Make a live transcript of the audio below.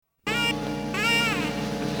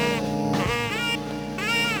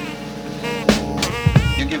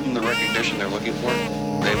information they're looking for,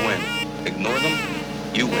 they win. Ignore them,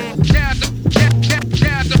 you win. Just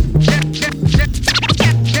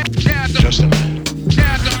a minute.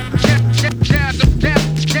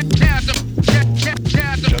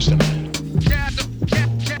 Just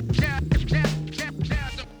a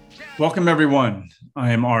minute. Welcome, everyone.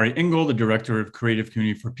 I am Ari Engel, the Director of Creative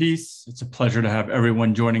Community for Peace. It's a pleasure to have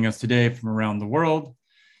everyone joining us today from around the world.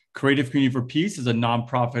 Creative Community for Peace is a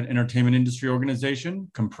nonprofit entertainment industry organization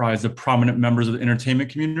comprised of prominent members of the entertainment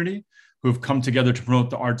community who have come together to promote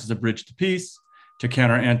the arts as a bridge to peace, to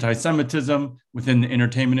counter anti-Semitism within the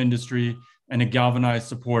entertainment industry, and to galvanize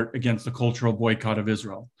support against the cultural boycott of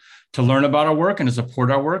Israel. To learn about our work and to support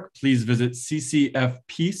our work, please visit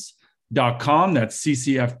ccfpeace.com. That's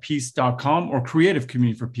ccfpeace.com or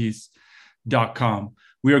creativecommunityforpeace.com.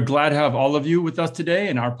 We are glad to have all of you with us today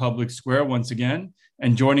in our public square once again,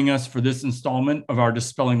 and joining us for this installment of our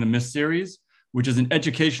Dispelling the Myth series, which is an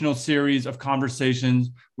educational series of conversations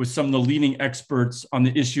with some of the leading experts on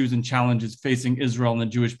the issues and challenges facing Israel and the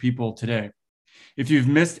Jewish people today. If you've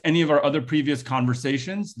missed any of our other previous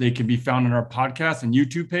conversations, they can be found on our podcast and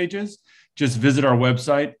YouTube pages. Just visit our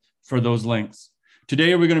website for those links.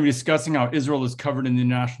 Today, we're going to be discussing how Israel is covered in the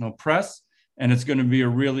national press, and it's going to be a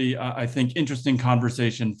really, I think, interesting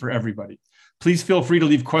conversation for everybody. Please feel free to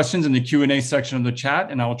leave questions in the Q&A section of the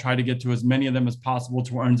chat, and I will try to get to as many of them as possible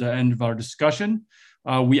towards the end of our discussion.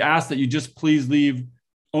 We ask that you just please leave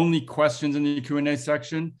only questions in the Q&A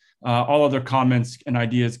section. All other comments and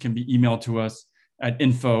ideas can be emailed to us at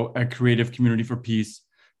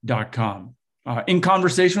info@creativecommunityforpeace.com. In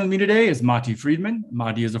conversation with me today is Mati Friedman.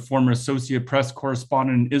 Mati is a former associate press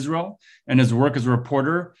correspondent in Israel, and his work as a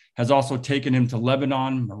reporter has also taken him to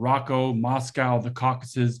Lebanon, Morocco, Moscow, the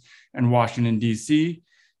Caucasus, and Washington, D.C.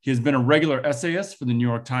 He has been a regular essayist for the New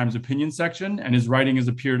York Times opinion section, and his writing has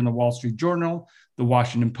appeared in the Wall Street Journal, the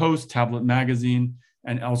Washington Post, Tablet Magazine,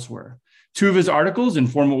 and elsewhere. Two of his articles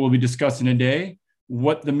inform what we'll be discussing today: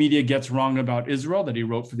 What the Media Gets Wrong About Israel, that he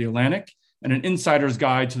wrote for The Atlantic, and An Insider's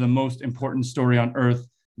Guide to the Most Important Story on Earth,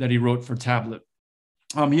 that he wrote for Tablet.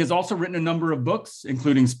 He has also written a number of books,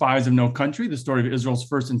 including Spies of No Country, the story of Israel's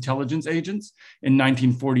first intelligence agents in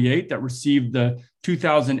 1948 that received the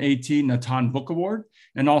 2018 Natan Book Award,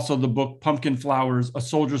 and also the book Pumpkin Flowers, A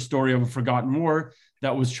Soldier's Story of a Forgotten War,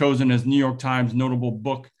 that was chosen as New York Times notable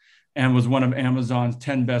book and was one of Amazon's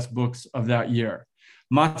 10 best books of that year.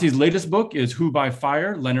 Mati's latest book is Who by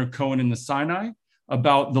Fire? Leonard Cohen in the Sinai,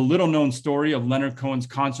 about the little-known story of Leonard Cohen's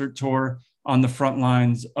concert tour on the front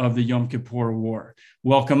lines of the Yom Kippur War.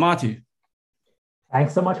 Welcome, Mati.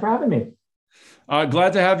 Thanks so much for having me.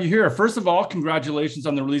 Glad to have you here. First of all, congratulations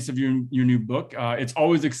on the release of your new book. It's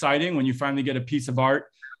always exciting when you finally get a piece of art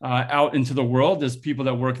out into the world. As people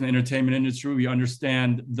that work in the entertainment industry, we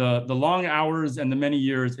understand the long hours and the many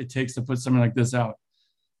years it takes to put something like this out.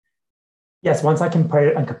 Yes, once I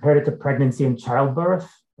compared it to pregnancy and childbirth,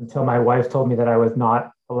 until my wife told me that I was not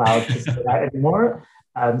allowed to say that anymore.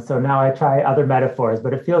 So now I try other metaphors,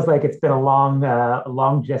 but it feels like it's been a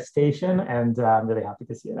long gestation, and I'm really happy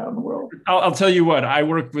to see it out in the world. I'll tell you what, I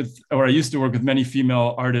used to work with many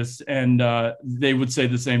female artists, and they would say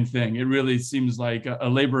the same thing. It really seems like a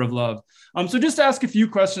labor of love. So just to ask a few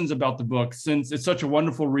questions about the book, since it's such a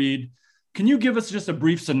wonderful read. Can you give us just a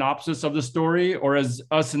brief synopsis of the story, or as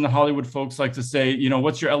us in the Hollywood folks like to say,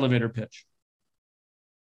 what's your elevator pitch?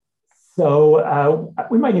 So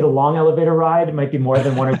we might need a long elevator ride. It might be more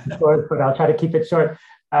than one or two floors, but I'll try to keep it short.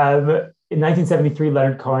 In 1973,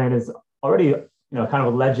 Leonard Cohen is already, kind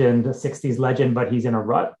of a legend, a 60s legend, but he's in a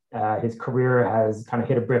rut. His career has kind of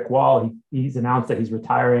hit a brick wall. He's announced that he's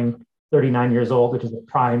retiring, 39 years old, which is a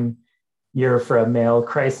prime year for a male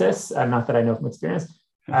crisis. Not that I know from experience.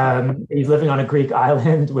 He's living on a Greek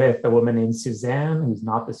island with a woman named Suzanne, who's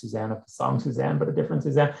not the Suzanne of the song Suzanne, but a different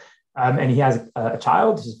Suzanne. And he has a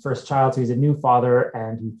child, his first child, so he's a new father,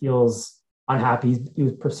 and he feels unhappy. He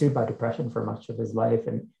was pursued by depression for much of his life,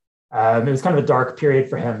 and it was kind of a dark period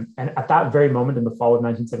for him. And at that very moment, in the fall of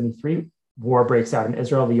 1973, war breaks out in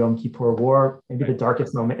Israel, the Yom Kippur War, maybe the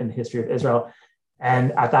darkest moment in the history of Israel.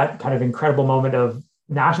 And at that kind of incredible moment of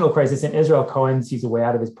national crisis in Israel, Cohen sees a way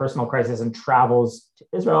out of his personal crisis and travels to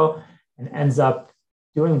Israel and ends up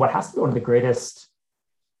doing what has to be one of the greatest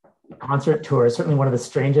concert tours, certainly one of the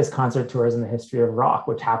strangest concert tours in the history of rock,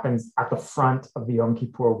 which happens at the front of the Yom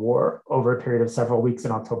Kippur War over a period of several weeks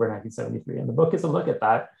in October 1973. And the book is a look at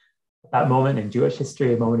that moment in Jewish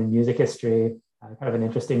history, a moment in music history, kind of an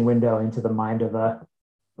interesting window into the mind of a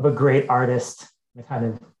great artist in a kind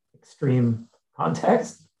of extreme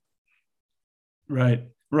context. Right.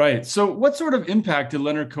 So what sort of impact did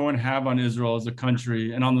Leonard Cohen have on Israel as a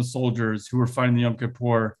country and on the soldiers who were fighting the Yom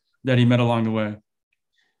Kippur that he met along the way?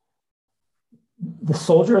 The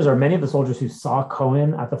soldiers, or many of the soldiers who saw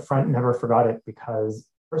Cohen at the front, never forgot it because,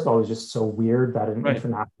 first of all, it was just so weird that an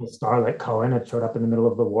international star like Cohen had showed up in the middle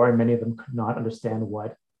of the war, and many of them could not understand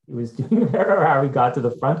what he was doing there or how he got to the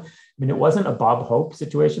front. I mean, it wasn't a Bob Hope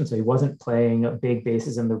situation, so he wasn't playing big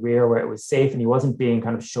bases in the rear where it was safe, and he wasn't being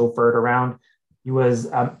kind of chauffeured around. He was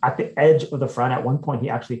at the edge of the front. At one point, he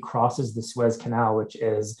actually crosses the Suez Canal, which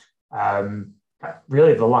is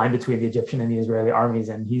really the line between the Egyptian and the Israeli armies,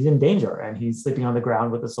 and he's in danger, and he's sleeping on the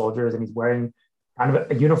ground with the soldiers, and he's wearing kind of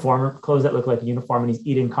a uniform, clothes that look like a uniform, and he's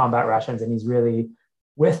eating combat rations, and he's really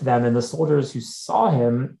with them. And the soldiers who saw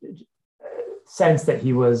him sensed that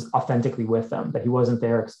he was authentically with them, that he wasn't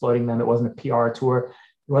there exploiting them. It wasn't a PR tour.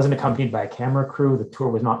 He wasn't accompanied by a camera crew. The tour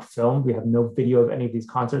was not filmed. We have no video of any of these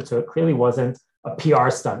concerts, so it clearly wasn't a PR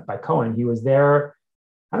stunt by Cohen. He was there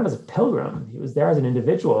kind of as a pilgrim. He was there as an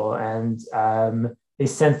individual, and they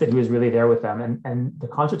sensed that he was really there with them. And the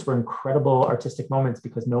concerts were incredible artistic moments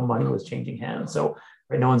because no money was changing hands. So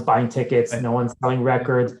no one's buying tickets, no one's selling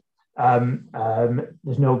records.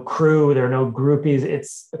 There's no crew, there are no groupies.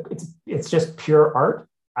 It's just pure art,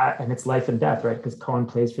 and it's life and death, right? Because Cohen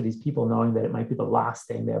plays for these people knowing that it might be the last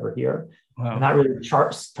thing they ever hear. Wow. And that really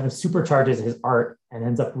kind of supercharges his art and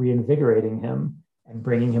ends up reinvigorating him and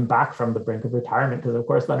bringing him back from the brink of retirement. Because of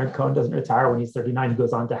course, Leonard Cohen doesn't retire when he's 39. He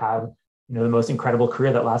goes on to have, the most incredible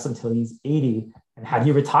career that lasts until he's 80. And had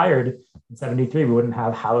he retired in 73, we wouldn't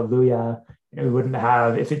have Hallelujah. We wouldn't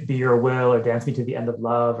have If It Be Your Will or Dance Me to the End of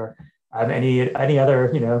Love or any other,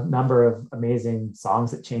 number of amazing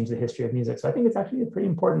songs that change the history of music. So I think it's actually a pretty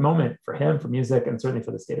important moment for him, for music, and certainly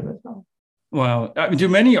for the state of Israel. Wow. Do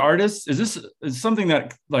many artists, is something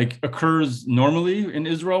that like occurs normally in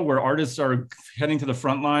Israel where artists are heading to the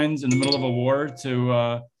front lines in the middle of a war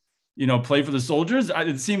to, play for the soldiers?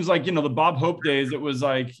 It seems like, the Bob Hope days, it was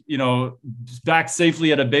like, back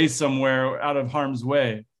safely at a base somewhere out of harm's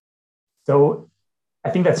way. So I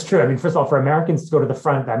think that's true. I mean, first of all, for Americans to go to the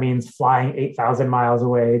front, that means flying 8,000 miles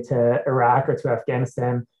away to Iraq or to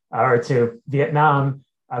Afghanistan or to Vietnam.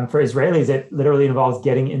 For Israelis, it literally involves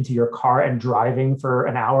getting into your car and driving for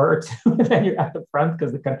an hour or two, and then you're at the front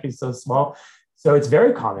because the country's so small. So it's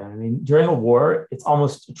very common. I mean, during a war, it's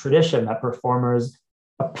almost a tradition that performers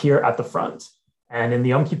appear at the front. And in the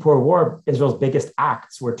Yom Kippur War, Israel's biggest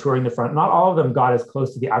acts were touring the front. Not all of them got as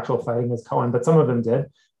close to the actual fighting as Cohen, but some of them did.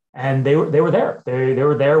 And they were there. They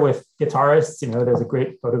were there with guitarists. There's a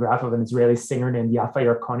great photograph of an Israeli singer named Yafa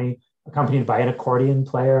Yarkoni, accompanied by an accordion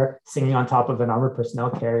player singing on top of an armored personnel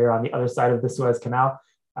carrier on the other side of the Suez Canal.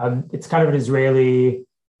 It's kind of an Israeli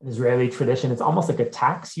tradition. It's almost like a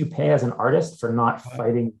tax you pay as an artist for not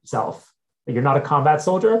fighting yourself. You're not a combat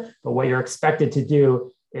soldier, but what you're expected to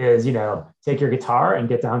do is, take your guitar and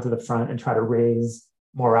get down to the front and try to raise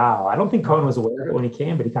morale. I don't think Cohen was aware of it when he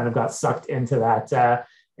came, but he kind of got sucked into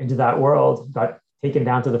that world, got taken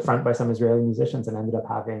down to the front by some Israeli musicians and ended up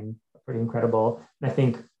having a pretty incredible, and I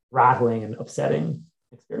think rattling and upsetting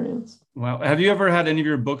experience. Wow. Have you ever had any of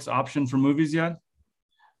your books optioned for movies yet?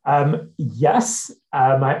 Yes.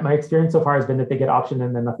 My experience so far has been that they get optioned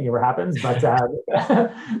and then nothing ever happens, but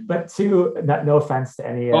no offense to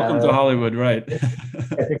any. Welcome to Hollywood, right?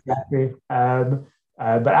 Yes, exactly.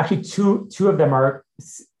 But actually two of them are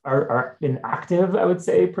in active, I would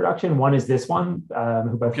say, production. One is this one,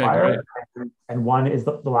 Who by Fire, and one is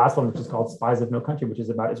the last one, which is called Spies of No Country, which is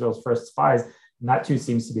about Israel's first spies. And that too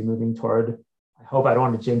seems to be moving toward, I hope I don't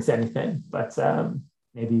want to jinx anything, but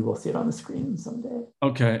maybe we'll see it on the screen someday.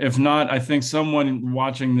 Okay. If not, I think someone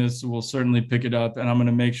watching this will certainly pick it up, and I'm going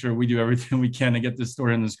to make sure we do everything we can to get this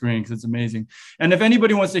story on the screen because it's amazing. And if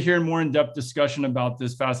anybody wants to hear more in-depth discussion about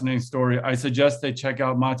this fascinating story, I suggest they check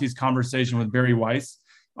out Mati's conversation with Bari Weiss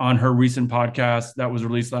on her recent podcast that was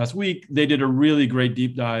released last week. They did a really great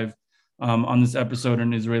deep dive on this episode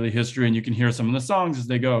in Israeli history, and you can hear some of the songs as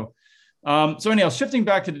they go. So anyhow, shifting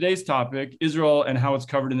back to today's topic, Israel and how it's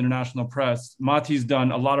covered in the international press, Mati's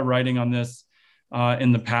done a lot of writing on this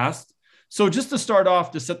in the past. So just to start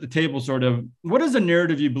off, to set the table sort of, what is the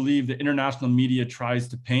narrative you believe the international media tries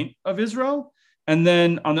to paint of Israel? And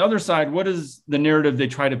then on the other side, what is the narrative they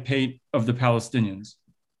try to paint of the Palestinians?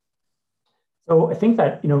 So I think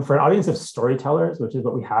that, for an audience of storytellers, which is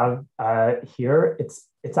what we have here,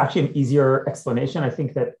 it's actually an easier explanation. I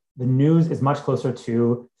think that the news is much closer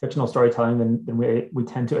to fictional storytelling than we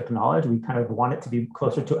tend to acknowledge. We kind of want it to be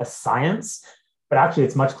closer to a science, but actually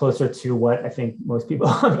it's much closer to what I think most people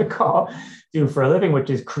on the call do for a living, which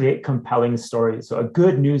is create compelling stories. So a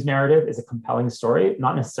good news narrative is a compelling story,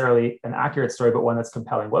 not necessarily an accurate story, but one that's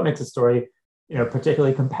compelling. What makes a story,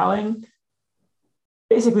 particularly compelling?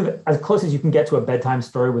 basically as close as you can get to a bedtime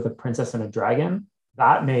story with a princess and a dragon.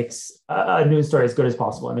 That makes a news story as good as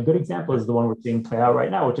possible. And a good example is the one we're seeing play out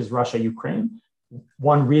right now, which is Russia-Ukraine.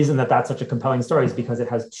 One reason that that's such a compelling story is because it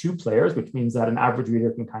has two players, which means that an average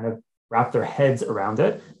reader can kind of wrap their heads around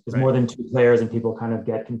it. There's more than two players and people kind of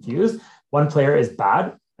get confused. One player is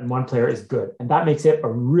bad and one player is good. And that makes it a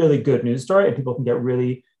really good news story and people can get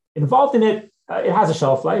really involved in it. It has a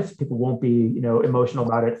shelf life. People won't be, emotional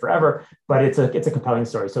about it forever, but it's a compelling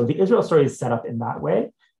story. So the Israel story is set up in that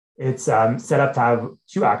way. It's set up to have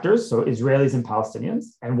two actors, so Israelis and Palestinians,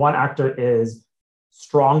 and one actor is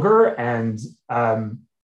stronger and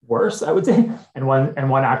worse, I would say, and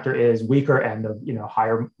one actor is weaker and of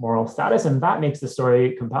higher moral status, and that makes the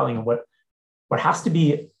story compelling. And what has to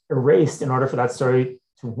be erased in order for that story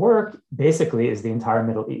to work, basically, is the entire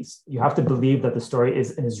Middle East. You have to believe that the story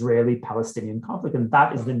is an Israeli-Palestinian conflict, and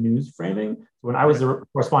that is the news framing. When I was the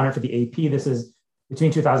correspondent for the AP, this is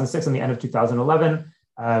between 2006 and the end of 2011.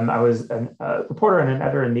 I was a reporter and an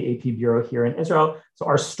editor in the AP bureau here in Israel. So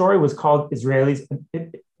our story was called Israelis.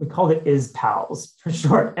 We called it Is Pals for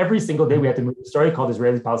short. Every single day we had to move a story called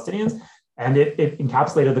Israelis Palestinians, and it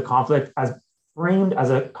encapsulated the conflict as framed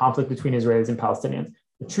as a conflict between Israelis and Palestinians.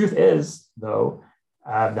 The truth is, though,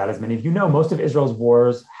 that as many of you know, most of Israel's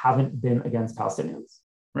wars haven't been against Palestinians.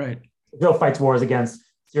 Right. Israel fights wars against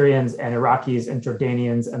Syrians and Iraqis and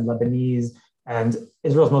Jordanians and Lebanese, and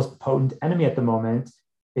Israel's most potent enemy at the moment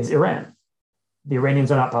is Iran. The Iranians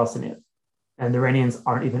are not Palestinian, and the Iranians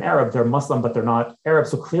aren't even Arab. They're Muslim, but they're not Arab.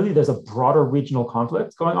 So clearly there's a broader regional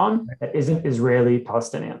conflict going on that isn't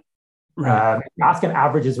Israeli-Palestinian. Right. Ask an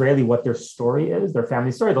average Israeli what their story is, their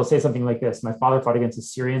family story. They'll say something like this: my father fought against the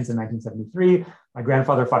Syrians in 1973. My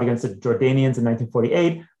grandfather fought against the Jordanians in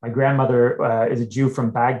 1948. My grandmother is a Jew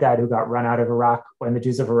from Baghdad who got run out of Iraq when the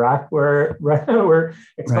Jews of Iraq were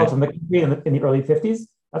expelled from the country in the early 50s.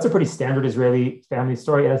 That's a pretty standard Israeli family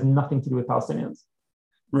story. It has nothing to do with Palestinians.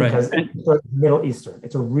 Right. Because it's Middle Eastern.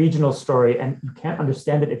 It's a regional story, and you can't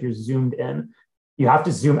understand it if you're zoomed in. You have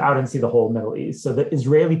to zoom out and see the whole Middle East. So the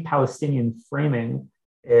Israeli-Palestinian framing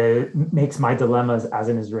makes my dilemmas as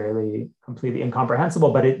an Israeli completely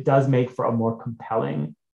incomprehensible, but it does make for a more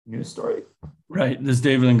compelling news story. Right. This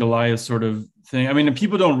David and Goliath sort of thing. I mean,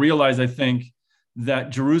 people don't realize, I think, that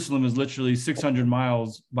Jerusalem is literally 600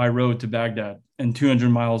 miles by road to Baghdad and 200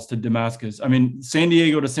 miles to Damascus. I mean, San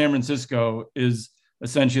Diego to San Francisco is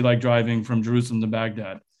essentially like driving from Jerusalem to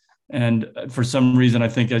Baghdad. And for some reason, I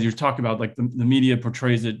think, as you talk about, like the media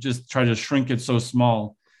portrays it, just try to shrink it so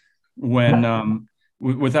small when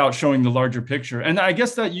without showing the larger picture. And I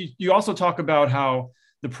guess that you also talk about how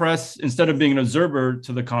the press, instead of being an observer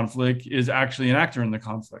to the conflict, is actually an actor in the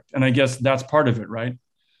conflict. And I guess that's part of it, right?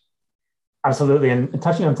 Absolutely. And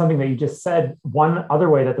touching on something that you just said, one other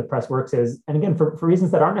way that the press works is, and again, for reasons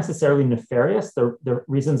that aren't necessarily nefarious, they're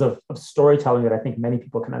reasons of storytelling that I think many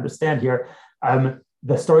people can understand here.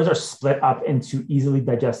 The stories are split up into easily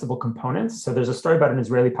digestible components. So there's a story about an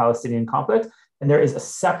Israeli-Palestinian conflict, and there is a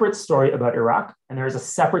separate story about Iraq, and there is a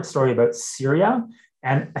separate story about Syria.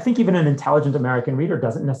 And I think even an intelligent American reader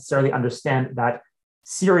doesn't necessarily understand that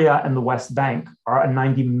Syria and the West Bank are a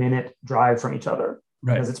 90-minute drive from each other.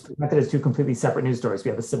 Right. Because it's presented as two completely separate news stories. We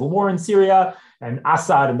have a civil war in Syria and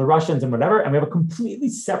Assad and the Russians and whatever, and we have a completely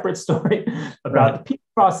separate story about the peace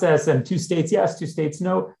process and two states yes, two states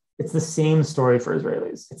no. It's the same story for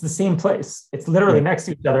Israelis. It's the same place. It's literally next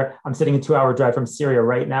to each other. I'm sitting a 2-hour drive from Syria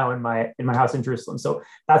right now in my house in Jerusalem. So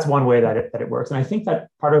that's one way that it works. And I think that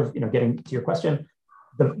part of getting to your question,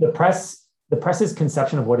 the press's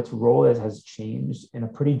conception of what its role is has changed in a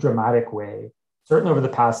pretty dramatic way, certainly over the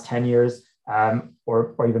past 10 years.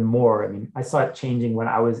 Or even more. I mean, I saw it changing when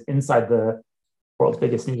I was inside the world's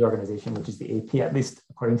biggest news organization, which is the AP, at least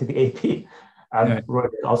according to the AP.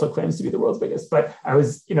 Reuters also claims to be the world's biggest. But I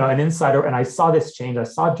was, an insider, and I saw this change. I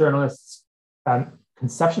saw journalists'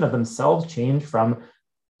 conception of themselves change from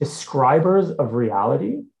describers of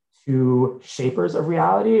reality to shapers of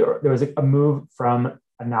reality, or there was a move from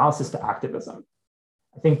analysis to activism.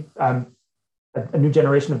 I think a new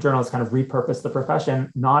generation of journalists kind of repurposed the profession,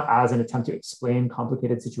 not as an attempt to explain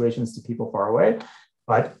complicated situations to people far away,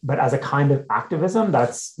 but as a kind of activism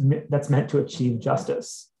that's meant to achieve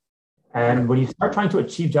justice. And when you start trying to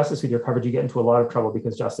achieve justice with your coverage, you get into a lot of trouble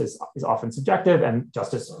because justice is often subjective, and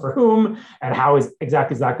justice for whom and how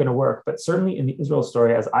exactly is that going to work? But certainly in the Israel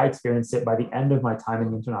story, as I experienced it by the end of my time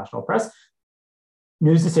in the international press,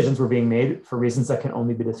 news decisions were being made for reasons that can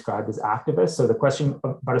only be described as activists. So the question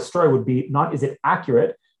about a story would be not, is it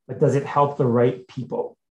accurate, but does it help the right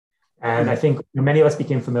people? And I think many of us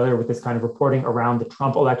became familiar with this kind of reporting around the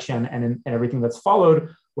Trump election and everything that's followed,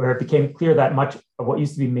 where it became clear that much of what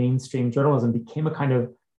used to be mainstream journalism became a kind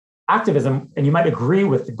of activism. And you might agree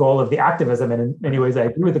with the goal of the activism. And in many ways, I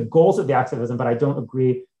agree with the goals of the activism, but I don't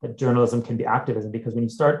agree that journalism can be activism, because when you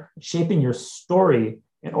start shaping your story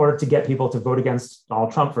in order to get people to vote against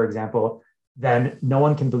Donald Trump, for example, then no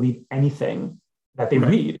one can believe anything that they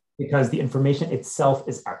read, because the information itself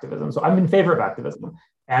is activism. So I'm in favor of activism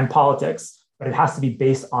and politics, but it has to be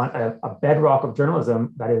based on a bedrock of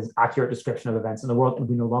journalism that is accurate description of events in the world, and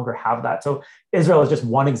we no longer have that. So Israel is just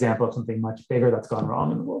one example of something much bigger that's gone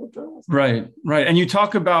wrong in the world of journalism. Right. And you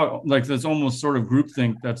talk about like this almost sort of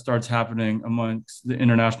groupthink that starts happening amongst the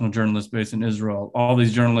international journalist base in Israel. All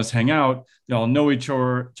these journalists hang out, they all know each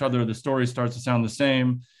other, the story starts to sound the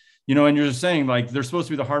same, and you're just saying like they're supposed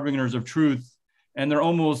to be the harbingers of truth, and they're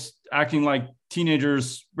almost acting like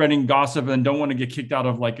teenagers spreading gossip and don't want to get kicked out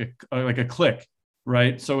of like a clique,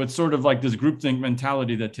 right? So it's sort of like this groupthink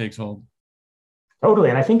mentality that takes hold. Totally,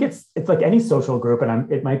 and I think it's like any social group, and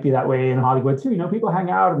it might be that way in Hollywood too. People hang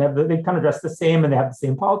out and they kind of dress the same, and they have the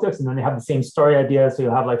same politics, and then they have the same story ideas. So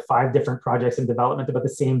you'll have like 5 different projects in development about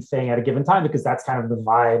the same thing at a given time, because that's kind of the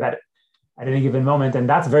vibe at any given moment, and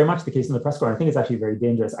that's very much the case in the press corps. I think it's actually very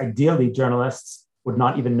dangerous. Ideally, journalists would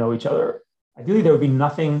not even know each other. Ideally, there would be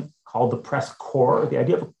nothing called the press corps. The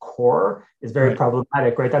idea of a corps is very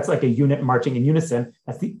problematic, right? That's like a unit marching in unison.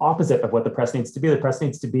 That's the opposite of what the press needs to be. The press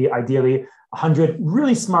needs to be ideally 100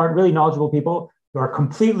 really smart, really knowledgeable people who are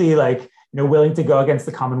completely willing to go against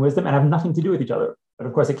the common wisdom and have nothing to do with each other. But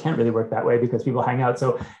of course, it can't really work that way because people hang out.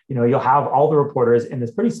 So, you'll have all the reporters in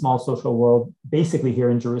this pretty small social world, basically here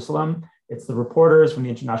in Jerusalem. It's the reporters from the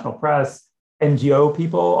international press, NGO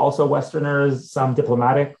people, also Westerners, some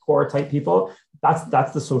diplomatic corps type people.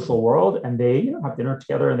 That's the social world, and they have dinner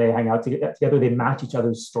together and they hang out together. They match each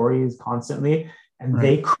other's stories constantly, and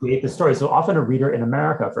they create the story. So often a reader in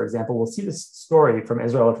America, for example, will see this story from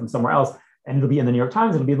Israel or from somewhere else, and it'll be in the New York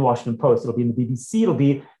Times, it'll be in the Washington Post, it'll be in the BBC, it'll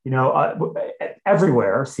be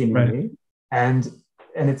everywhere seemingly, and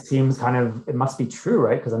it seems it must be true,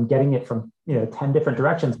 right? Because I'm getting it from 10 different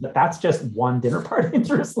directions, but that's just one dinner party in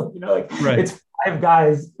Jerusalem. It's 5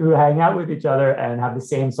 guys who hang out with each other and have the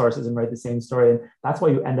same sources and write the same story, and that's why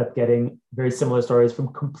you end up getting very similar stories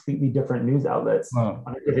from completely different news outlets on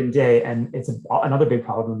a given day. And it's another big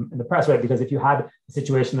problem in the press, right? Because if you had a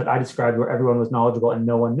situation that I described where everyone was knowledgeable and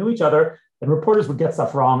no one knew each other, then reporters would get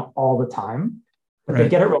stuff wrong all the time, but they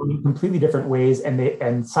get it wrong in completely different ways,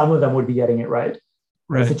 and some of them would be getting it right.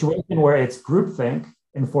 A situation where it's groupthink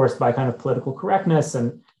enforced by kind of political correctness,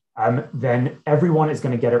 and then everyone is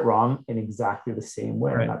going to get it wrong in exactly the same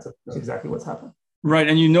way. And that's exactly what's happened. Right.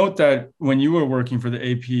 And you note that when you were working for the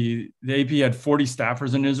AP had 40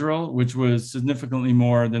 staffers in Israel, which was significantly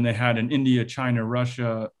more than they had in India, China,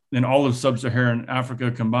 Russia, and all of sub-Saharan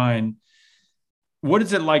Africa combined. What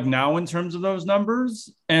is it like now in terms of those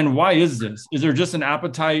numbers? And why is this? Is there just an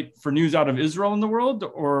appetite for news out of Israel in the world?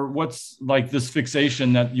 Or what's like this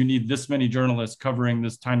fixation that you need this many journalists covering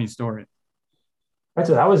this tiny story? Right,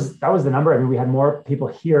 so that was the number. I mean, we had more people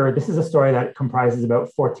here. This is a story that comprises about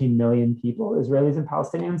 14 million people, Israelis and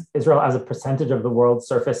Palestinians. Israel, as a percentage of the world's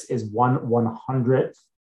surface, is 1/100th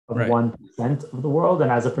of 1% of the world.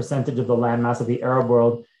 And as a percentage of the landmass of the Arab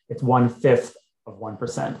world, it's 1/5 of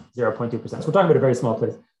 1%, 0.2%. So we're talking about a very small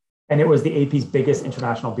place. And it was the AP's biggest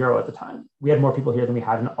international bureau at the time. We had more people here than we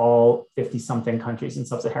had in all 50-something countries in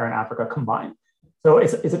sub-Saharan Africa combined. So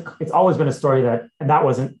it's always been a story that, and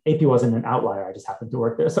AP wasn't an outlier. I just happened to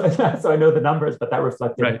work there. So I know the numbers, but that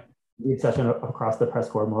reflected the obsession across the press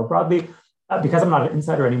corps more broadly. Because I'm not an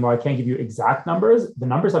insider anymore, I can't give you exact numbers. The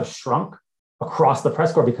numbers have shrunk across the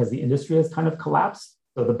press corps because the industry has kind of collapsed.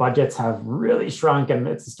 So the budgets have really shrunk, and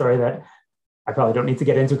it's a story that I probably don't need to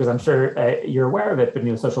get into because I'm sure you're aware of it,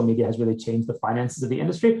 but social media has really changed the finances of the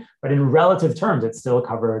industry. But in relative terms, it's still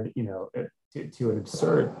covered, to an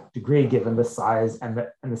absurd degree, given the size and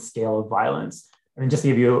the scale of violence. I mean, just to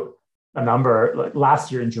give you a number, like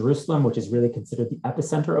last year in Jerusalem, which is really considered the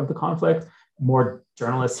epicenter of the conflict, more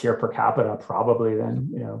journalists here per capita probably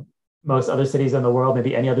than most other cities in the world,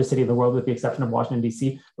 maybe any other city in the world, with the exception of Washington,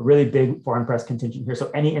 D.C., a really big foreign press contingent here.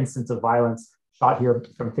 So any instance of violence shot here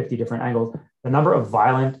from 50 different angles. The number of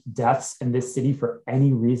violent deaths in this city for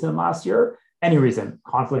any reason last year, any reason,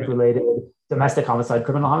 conflict-related, domestic homicide,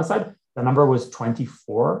 criminal homicide, the number was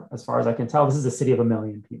 24, as far as I can tell. This is a city of 1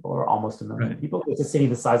 million people, or almost 1 million people. It's a city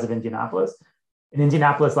the size of Indianapolis. In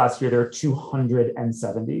Indianapolis last year, there were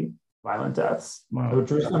 270 violent deaths. Wow. So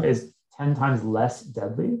Jerusalem is 10 times less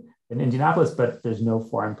deadly in Indianapolis, but there's no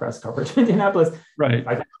foreign press coverage in Indianapolis. Right.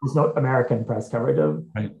 There's no American press coverage of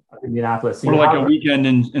Indianapolis. So like a weekend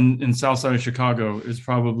in South side of Chicago is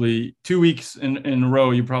probably 2 weeks in a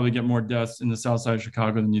row. You probably get more deaths in the South side of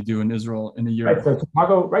Chicago than you do in Israel in a year. Right. So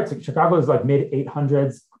Chicago is like mid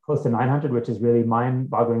 800s, close to 900, which is really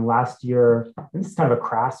mind-boggling. Last year, this is kind of a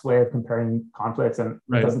crass way of comparing conflicts, and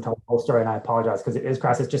it doesn't tell the whole story. And I apologize because it is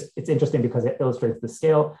crass. It's interesting because it illustrates the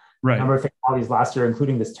scale. Right. Number of fatalities last year,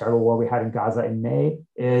 including this terrible war we had in Gaza in May,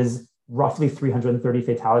 is roughly 330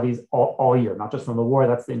 fatalities all year, not just from the war.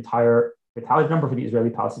 That's the entire fatality number for the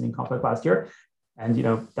Israeli-Palestinian conflict last year. And,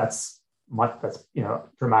 that's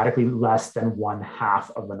dramatically less than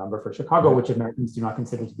 1/2 of the number for Chicago, which Americans do not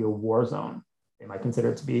consider to be a war zone. They might consider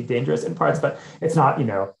it to be dangerous in parts, but it's not,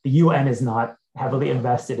 the UN is not heavily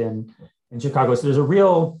invested in Chicago. So there's a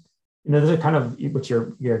real, there's a kind of, which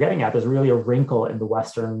you're getting at, there's really a wrinkle in the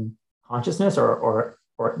Western consciousness or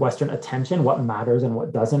Western attention, what matters and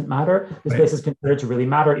what doesn't matter. This place is considered to really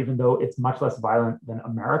matter, even though it's much less violent than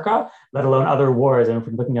America, let alone other wars. And if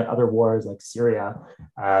we're looking at other wars like Syria,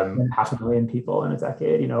 500,000 people in a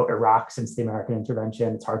decade, Iraq, since the American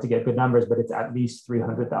intervention, it's hard to get good numbers, but it's at least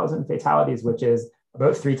 300,000 fatalities, which is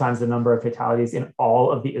about 3 times the number of fatalities in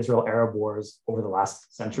all of the Israel-Arab wars over the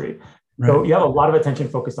last century. Right. So you have a lot of attention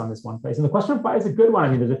focused on this one place. And the question of why is a good one. I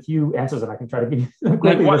mean, there's a few answers that I can try to give you.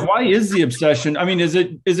 Why is the obsession? I mean, is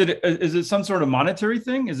it some sort of monetary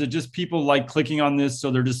thing? Is it just people like clicking on this,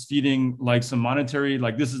 so they're just feeding like some monetary,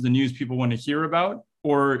 like this is the news people want to hear about?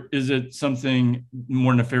 Or is it something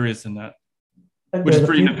more nefarious than that? Which is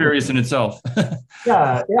pretty nefarious in itself.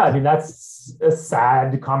 Yeah. I mean, that's a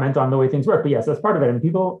sad comment on the way things work. But yes, that's part of it. And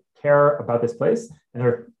people care about this place. And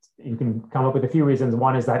you can come up with a few reasons.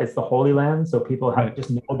 One is that it's the Holy Land, so people have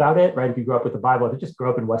just know about it, right? If you grew up with the Bible, if you just grew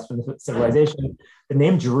up in Western civilization, the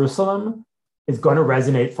name Jerusalem is going to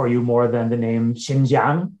resonate for you more than the name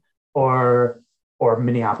Xinjiang or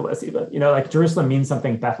Minneapolis even. Like Jerusalem means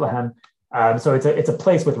something, Bethlehem. So it's a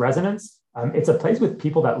place with resonance. It's a place with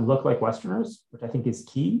people that look like Westerners, which I think is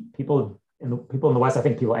key. People in the West, I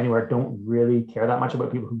think people anywhere don't really care that much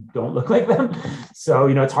about people who don't look like them. So,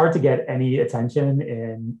 it's hard to get any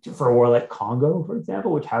attention for a war like Congo, for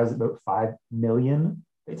example, which has about 5 million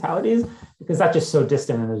fatalities, because that's just so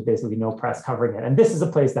distant and there's basically no press covering it. And this is a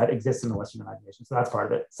place that exists in the Western imagination. So that's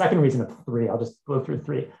part of it. Second reason of 3, I'll just go through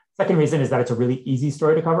 3. Second reason is that it's a really easy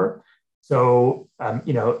story to cover. So,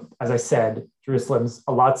 as I said, Jerusalem's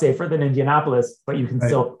a lot safer than Indianapolis, but you can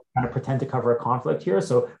still kind of pretend to cover a conflict here.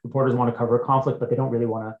 So reporters want to cover a conflict, but they don't really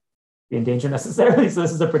want to be in danger necessarily. So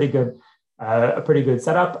this is a pretty good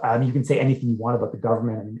setup. You can say anything you want about the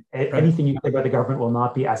government. I mean, anything you say about the government will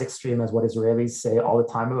not be as extreme as what Israelis say all the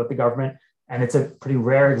time about the government. And it's a pretty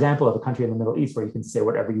rare example of a country in the Middle East where you can say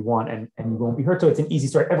whatever you want and you won't be hurt. So it's an easy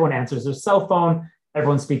story. Everyone answers their cell phone.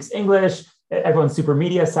 Everyone speaks English. Everyone's super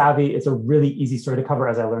media savvy. It's a really easy story to cover,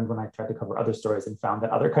 as I learned when I tried to cover other stories and found that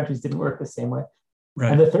other countries didn't work the same way.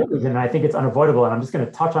 Right. And the third reason, and I think it's unavoidable, and I'm just going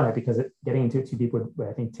to touch on it because getting into it too deep would,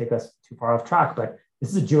 I think, take us too far off track, but this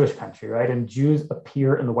is a Jewish country, right? And Jews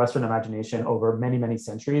appear in the Western imagination over many, many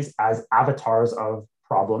centuries as avatars of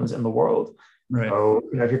problems in the world. Right. So,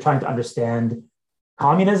 if you're trying to understand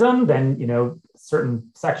communism, then, certain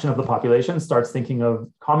section of the population starts thinking of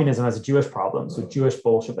communism as a Jewish problem. So Jewish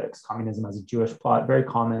Bolsheviks, communism as a Jewish plot, very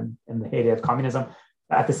common in the heyday of communism.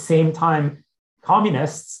 At the same time,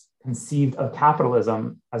 communists conceived of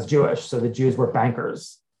capitalism as Jewish. So the Jews were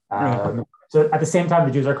bankers. So at the same time,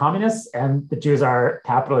 the Jews are communists and the Jews are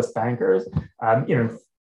capitalist bankers. You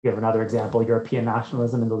have another example, European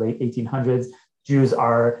nationalism in the late 1800s. Jews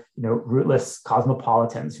are, rootless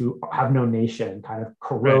cosmopolitans who have no nation, kind of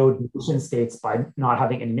corrode nation states by not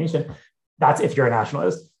having any nation. That's if you're a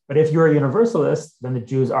nationalist. But if you're a universalist, then the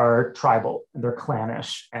Jews are tribal and they're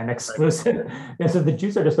clannish and exclusive. And so the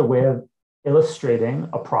Jews are just a way of illustrating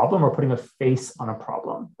a problem or putting a face on a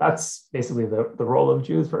problem. That's basically the role of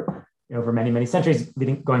Jews for many, many centuries,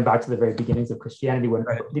 going back to the very beginnings of Christianity, when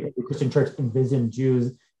the Christian church envisioned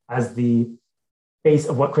Jews as the face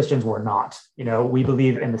of what Christians were not. We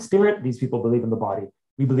believe in the spirit, these people believe in the body.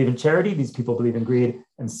 We believe in charity, these people believe in greed,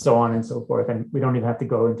 and so on and so forth. And we don't even have to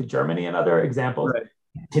go into Germany and other examples. Right.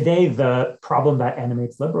 Today, the problem that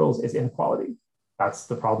animates liberals is inequality. That's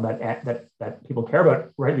the problem that people care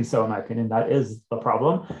about, rightly so, in my opinion. That is the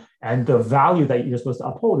problem. And the value that you're supposed to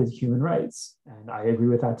uphold is human rights. And I agree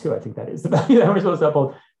with that too. I think that is the value that we're supposed to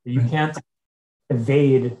uphold. You can't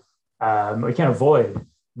evade, or you can't avoid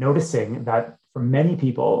noticing that for many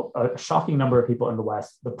people, a shocking number of people in the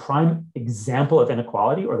West, the prime example of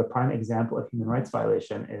inequality or the prime example of human rights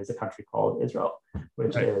violation is a country called Israel,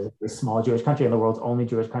 which is a small Jewish country and the world's only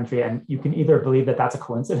Jewish country. And you can either believe that that's a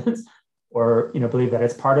coincidence or believe that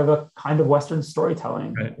it's part of a kind of Western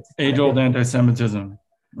storytelling. Right. Age-old anti-Semitism.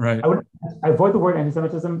 Right. I avoid the word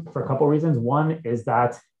anti-Semitism for a couple of reasons. One is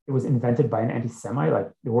that it was invented by an anti-Semite. Like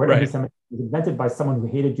the word anti-Semitism was invented by someone who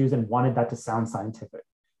hated Jews and wanted that to sound scientific.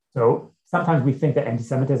 So sometimes we think that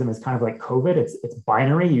anti-Semitism is kind of like COVID. It's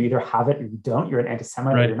binary. You either have it or you don't. You're an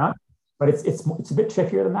anti-Semite or you're not. But it's a bit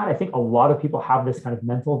trickier than that. I think a lot of people have this kind of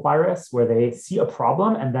mental virus where they see a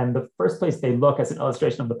problem and then the first place they look as an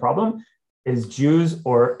illustration of the problem is Jews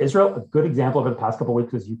or Israel. A good example over the past couple of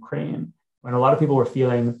weeks was Ukraine, when a lot of people were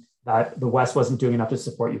feeling that the West wasn't doing enough to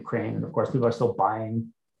support Ukraine. And of course, people are still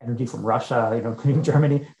buying energy from Russia, including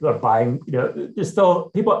Germany. People are buying, there's still,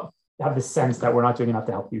 people have this sense that we're not doing enough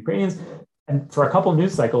to help the Ukrainians. And for a couple of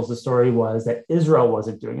news cycles, the story was that Israel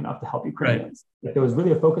wasn't doing enough to help Ukrainians. Like there was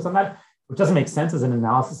really a focus on that, which doesn't make sense as an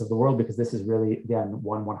analysis of the world because this is really, again,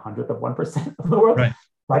 1/100th of 1% of the world. Right.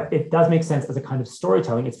 But it does make sense as a kind of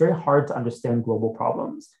storytelling. It's very hard to understand global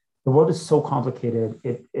problems. The world is so complicated.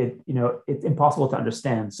 It's impossible to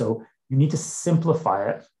understand. So you need to simplify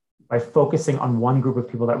it by focusing on one group of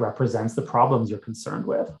people that represents the problems you're concerned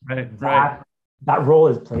with. That role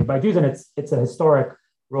is played by Jews, and it's a historic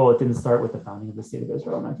role. It didn't start with the founding of the state of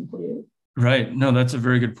Israel in 1948. Right. No, that's a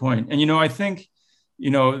very good point. And I think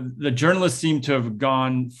the journalists seem to have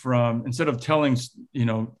gone from, instead of telling,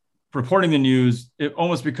 reporting the news, it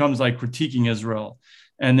almost becomes like critiquing Israel.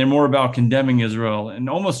 And they're more about condemning Israel and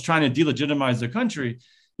almost trying to delegitimize the country.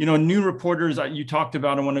 New reporters, you talked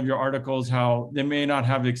about in one of your articles how they may not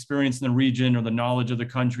have experience in the region or the knowledge of the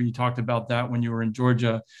country. You talked about that when you were in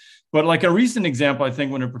Georgia. But like a recent example, I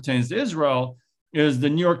think when it pertains to Israel, is the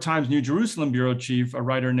New York Times New Jerusalem bureau chief, a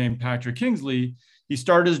writer named Patrick Kingsley. He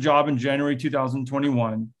started his job in January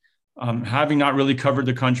 2021, having not really covered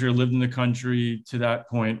the country or lived in the country to that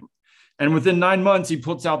point. And within 9 months, he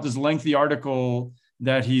puts out this lengthy article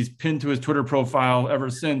that he's pinned to his Twitter profile ever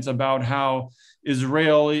since about how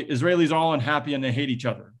Israelis are all unhappy and they hate each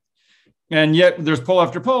other. And yet there's poll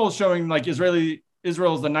after poll showing like Israel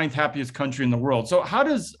is the 9th happiest country in the world. So how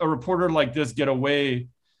does a reporter like this get away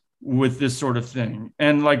with this sort of thing?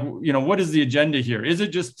 And like, what is the agenda here? Is it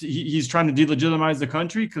just he's trying to delegitimize the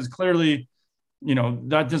country? Because clearly,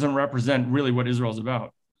 that doesn't represent really what Israel's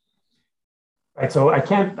about. Right. So I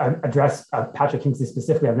can't address Patrick Kingsley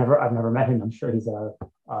specifically. I've never met him. I'm sure he's a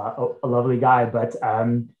lovely guy, but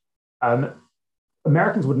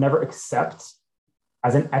Americans would never accept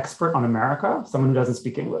as an expert on America someone who doesn't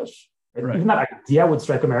speak English. Right. Even that idea would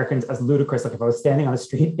strike Americans as ludicrous. Like if I was standing on a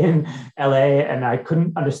street in LA and I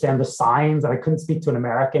couldn't understand the signs and I couldn't speak to an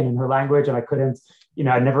American in her language and I couldn't,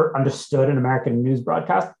 I never understood an American news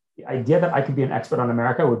broadcast. The idea that I could be an expert on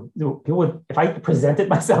America people would, if I presented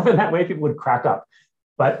myself in that way, people would crack up.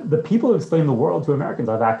 But the people who explain the world to Americans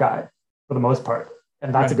are that guy for the most part.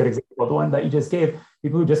 And that's a good example of the one that you just gave.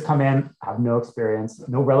 People who just come in, have no experience,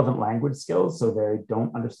 no relevant language skills, so they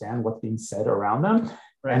don't understand what's being said around them.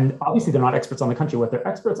 Right. And obviously they're not experts on the country. What they're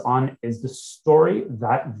experts on is the story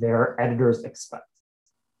that their editors expect.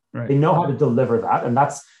 Right. They know how to deliver that. And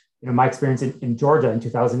that's my experience in Georgia in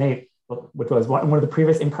 2008, which was one of the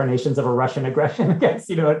previous incarnations of a Russian aggression against,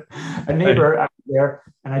 a neighbor there.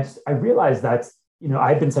 And I realized that, I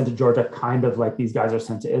had been sent to Georgia kind of like these guys are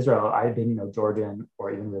sent to Israel. I didn't know Georgian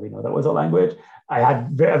or even really know that was a language. I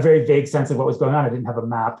had a very vague sense of what was going on. I didn't have a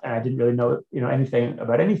map and I didn't really know, anything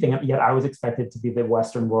about anything. Yet I was expected to be the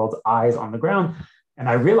Western world's eyes on the ground. And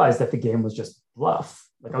I realized that the game was just bluff.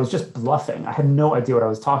 Like I was just bluffing. I had no idea what I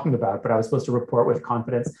was talking about, but I was supposed to report with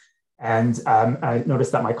confidence. And I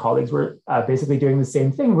noticed that my colleagues were basically doing the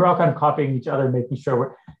same thing. We're all kind of copying each other, making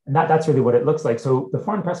sure and that's really what it looks like. So the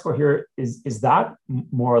Foreign Press Corps here is that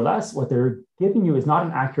more or less what they're giving you is not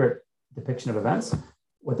an accurate depiction of events.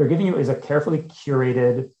 What they're giving you is a carefully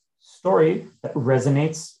curated story that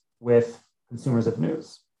resonates with consumers of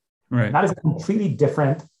news. Right. And that is a completely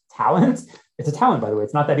different talent. It's a talent, by the way.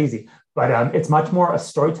 It's not that easy, but it's much more a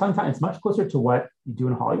storytelling talent. It's much closer to what you do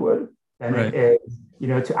in Hollywood than it is,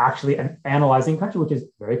 to actually analyzing country, which is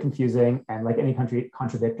very confusing and like any country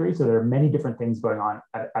contradictory. So there are many different things going on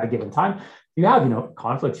at a given time. You have,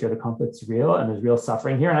 conflicts here. The conflict's real and there's real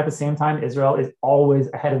suffering here. And at the same time, Israel is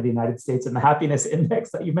always ahead of the United States in the happiness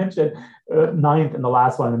index that you mentioned, 9th in the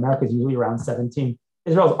last one. America is usually around 17.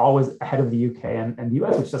 Israel is always ahead of the UK and the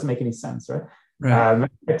US, which doesn't make any sense, right?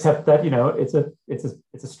 Except that,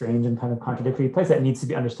 it's a strange and kind of contradictory place that needs to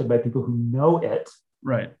be understood by people who know it.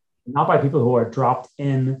 Right. Not by people who are dropped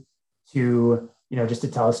in to, just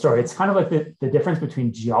to tell a story. It's kind of like the difference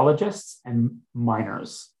between geologists and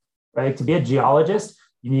miners, right? To be a geologist,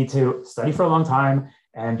 you need to study for a long time,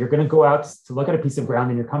 and you're going to go out to look at a piece of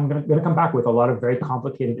ground, and you're going to come back with a lot of very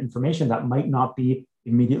complicated information that might not be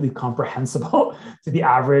immediately comprehensible to the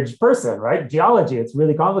average person, right? Geology, it's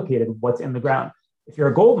really complicated what's in the ground. If you're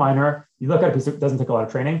a gold miner, you look at a piece of, it doesn't take a lot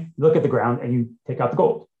of training, you look at the ground and you take out the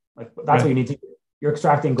gold. Like that's what you need to do. You're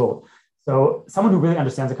extracting gold. So someone who really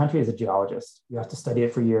understands a country is a geologist. You have to study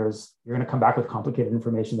it for years. You're going to come back with complicated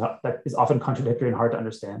information that is often contradictory and hard to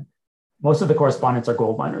understand. Most of the correspondents are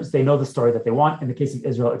gold miners. They know the story that they want. In the case of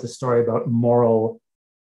Israel, it's a story about moral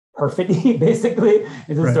perfidy, basically.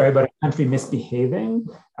 It's a story about a country misbehaving.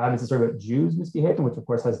 It's a story about Jews misbehaving, which of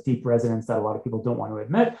course has deep resonance that a lot of people don't want to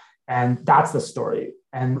admit. And that's the story.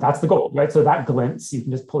 And that's the gold, right? So that glints, you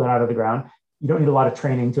can just pull it out of the ground. You don't need a lot of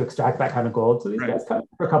training to extract that kind of gold. So these guys come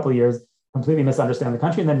for a couple of years, completely misunderstand the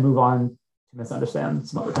country, and then move on to misunderstand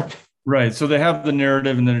some other country. Right. So they have the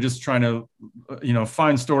narrative, and they're just trying to,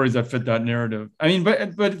 find stories that fit that narrative. I mean,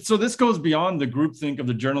 but so this goes beyond the groupthink of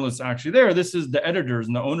the journalists actually there. This is the editors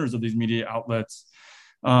and the owners of these media outlets,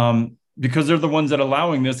 because they're the ones that are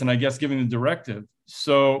allowing this, and I guess giving the directive.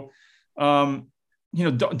 So,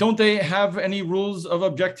 don't they have any rules of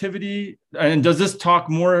objectivity? And does this talk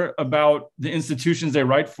more about the institutions they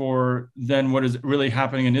write for than what is really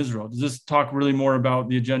happening in Israel? Does this talk really more about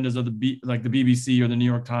the agendas of the BBC or the New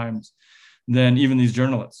York Times than even these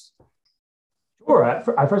journalists? Sure.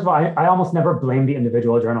 First of all, I almost never blame the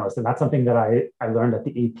individual journalist. And that's something that I learned at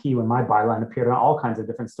the AP when my byline appeared on all kinds of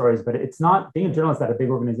different stories. But it's not, being a journalist at a big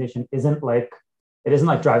organization isn't like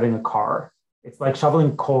driving a car. It's like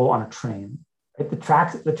shoveling coal on a train. The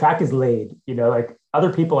track is laid, like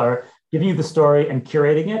other people are giving you the story and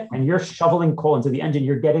curating it, and you're shoveling coal into the engine.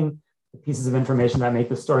 You're getting the pieces of information that make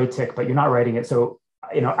the story tick, but you're not writing it. So,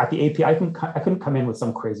 at the AP, I couldn't come in with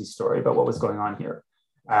some crazy story about what was going on here.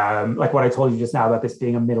 Like what I told you just now about this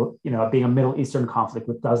being a Middle Eastern conflict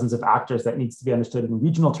with dozens of actors that needs to be understood in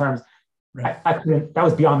regional terms. Right. I couldn't, that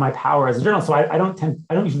was beyond my power as a journalist. So I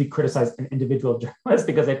don't usually criticize an individual journalist,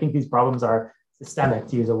 because I think these problems are systemic,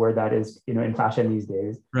 to use a word that is, in fashion these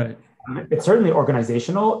days. Right. It's certainly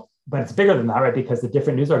organizational, but it's bigger than that, right? Because the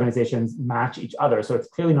different news organizations match each other. So it's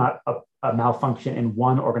clearly not a malfunction in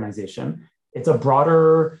one organization. It's a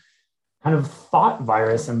broader kind of thought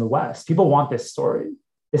virus in the West. People want this story.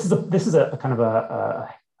 This is a kind of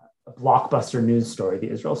a blockbuster news story, the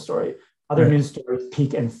Israel story. Other news stories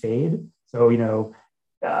peak and fade. So,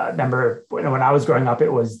 remember when I was growing up, it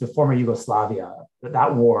was the former Yugoslavia.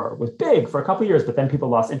 That war was big for a couple of years, but then people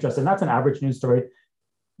lost interest. And that's an average news story.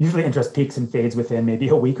 Usually interest peaks and fades within maybe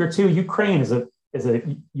a week or two. Ukraine is a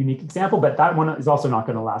unique example, but that one is also not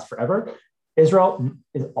going to last forever. Israel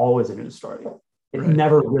is always a news story. It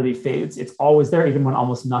never really fades. It's always there, even when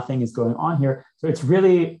almost nothing is going on here. So there's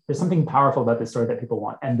something powerful about this story that people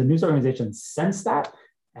want. And the news organizations sense that,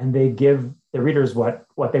 and they give the readers what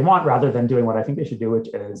they want, rather than doing what I think they should do, which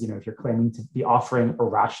is, if you're claiming to be offering a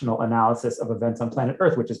rational analysis of events on planet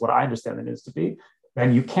Earth, which is what I understand the news to be,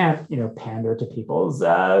 then you can't, pander to people's,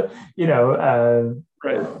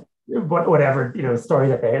 whatever, story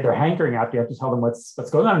that they're hankering after. You have to tell them what's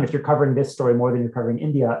going on. And if you're covering this story more than you're covering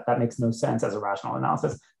India, that makes no sense as a rational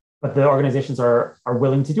analysis. But the organizations are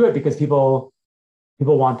willing to do it because people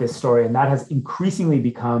want this story. And that has increasingly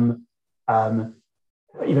become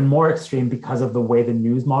even more extreme because of the way the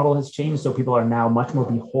news model has changed. So people are now much more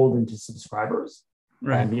beholden to subscribers.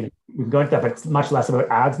 Right. And we can go into that, but it's much less about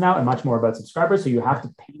ads now and much more about subscribers. So you have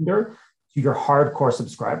to pander to your hardcore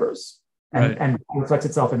subscribers. And it reflects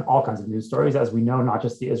itself in all kinds of news stories, as we know, not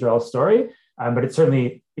just the Israel story, but it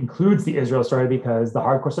certainly includes the Israel story because the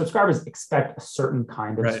hardcore subscribers expect a certain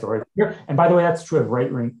kind of story here. And by the way, that's true of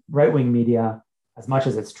right-wing media as much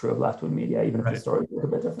as it's true of left-wing media, even if the story is a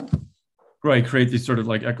bit different. Right, create these sort of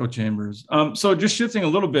like echo chambers. So just shifting a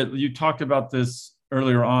little bit, you talked about this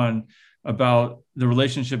earlier on, about the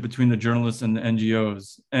relationship between the journalists and the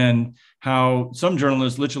NGOs, and how some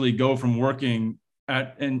journalists literally go from working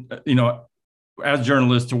as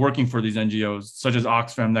journalists to working for these NGOs, such as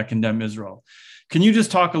Oxfam, that condemn Israel. Can you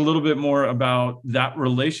just talk a little bit more about that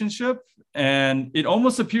relationship? And it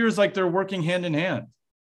almost appears like they're working hand in hand.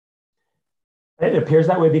 It appears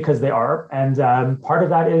that way because they are, and part of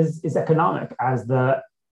that is economic. As the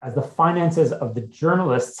finances of the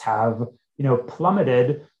journalists have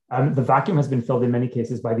plummeted, the vacuum has been filled in many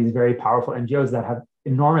cases by these very powerful NGOs that have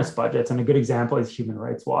enormous budgets. And a good example is Human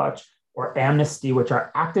Rights Watch or Amnesty, which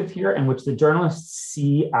are active here and which the journalists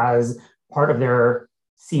see as part of their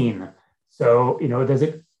scene. So there's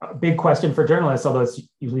a big question for journalists, although it's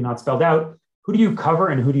usually not spelled out. who do you cover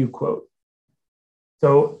and who do you quote?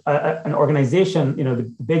 So an organization,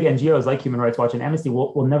 the big NGOs like Human Rights Watch and Amnesty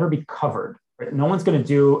will never be covered. Right? No one's going to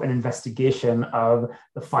do an investigation of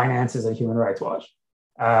the finances of Human Rights Watch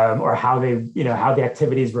or how the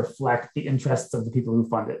activities reflect the interests of the people who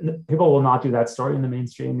fund it. People will not do that story in the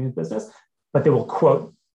mainstream news business, but they will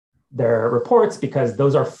quote their reports because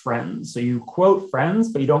those are friends. So you quote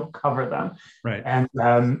friends, but you don't cover them. Right. And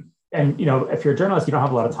if you're a journalist, you don't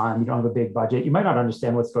have a lot of time. You don't have a big budget. You might not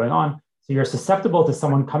understand what's going on. So you're susceptible to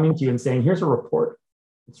someone coming to you and saying, here's a report.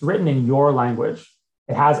 It's written in your language.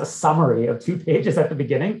 It has a summary of 2 pages at the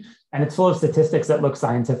beginning, and it's full of statistics that look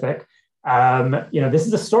scientific. This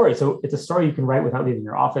is a story. So it's a story you can write without leaving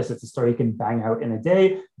your office. It's a story you can bang out in a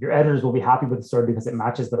day. Your editors will be happy with the story because it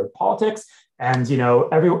matches their politics. And,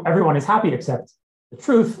 everyone is happy except the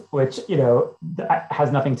truth, which,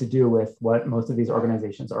 has nothing to do with what most of these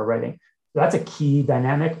organizations are writing. So that's a key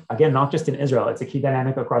dynamic. Again, not just in Israel, it's a key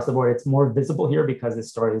dynamic across the board. It's more visible here because this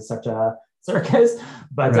story is such a circus,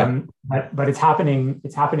 but right. but it's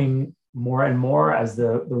happening more and more as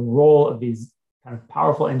the role of these kind of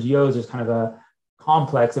powerful NGOs. There's kind of a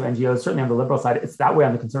complex of NGOs, certainly on the liberal side. It's that way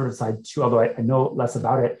on the conservative side too, although I know less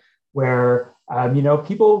about it, where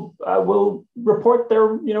people will report their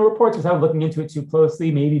reports without looking into it too closely,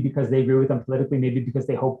 maybe because they agree with them politically, maybe because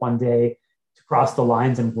they hope one day to cross the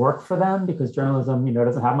lines and work for them, because journalism,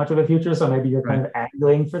 doesn't have much of a future. So maybe you're kind of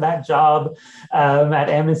angling for that job at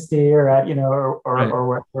Amnesty or at,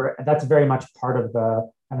 or that's very much part of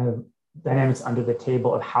the kind of dynamics under the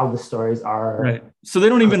table of how the stories are. Right. So they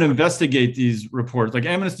don't even investigate these reports. Like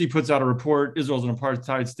Amnesty puts out a report, Israel's an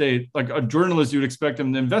apartheid state. Like a journalist, you'd expect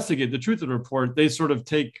them to investigate the truth of the report. They sort of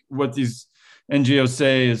take what these NGOs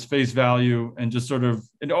say as face value and just sort of,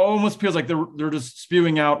 it almost feels like they're just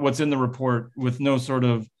spewing out what's in the report with no sort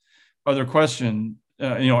of other question,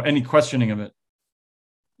 any questioning of it.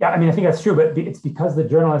 Yeah, I think that's true, but it's because the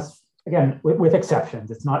journalists, again, with exceptions,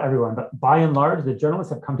 it's not everyone, but by and large, the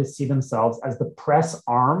journalists have come to see themselves as the press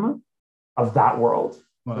arm of that world.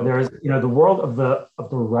 Wow. So there's, the world of the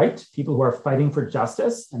right, people who are fighting for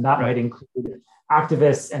justice, and that might include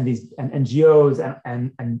activists and these and NGOs,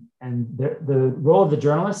 and the role of the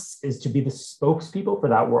journalists is to be the spokespeople for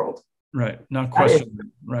that world. Right, not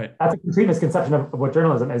question. Right. That's a complete misconception of what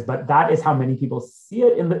journalism is, but that is how many people see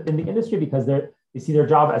it in the industry, because they see their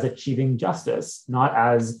job as achieving justice, not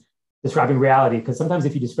as describing reality. Because sometimes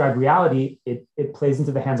if you describe reality, it plays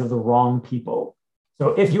into the hands of the wrong people. So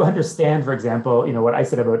if you understand, for example, what I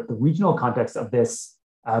said about the regional context of this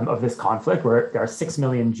conflict, where there are 6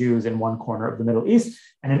 million Jews in one corner of the Middle East,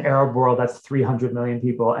 and an Arab world that's 300 million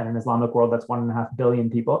people, and an Islamic world that's 1.5 billion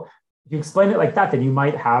people. If you explain it like that, then you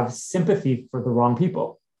might have sympathy for the wrong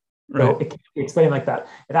people. Right. So it can't be explained like that.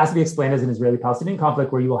 It has to be explained as an Israeli-Palestinian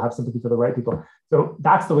conflict where you will have sympathy for the right people. So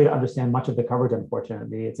that's the way to understand much of the coverage,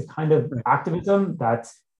 unfortunately. It's a kind of activism that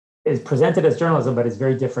is presented as journalism, but is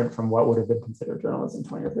very different from what would have been considered journalism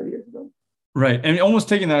 20 or 30 years ago. Right. And almost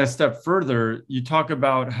taking that a step further, you talk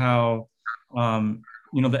about how, the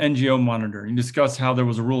NGO monitor, you discuss how there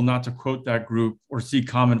was a rule not to quote that group or seek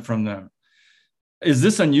comment from them. Is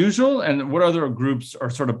this unusual? And what other groups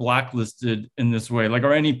are sort of blacklisted in this way? Like,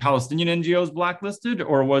 are any Palestinian NGOs blacklisted,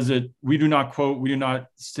 or was it, we do not quote, we do not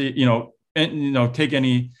say, take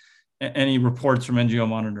any reports from NGO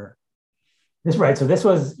Monitor? That's right. So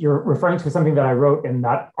you're referring to something that I wrote in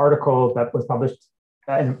that article that was published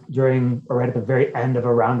during or right at the very end of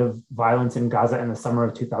a round of violence in Gaza in the summer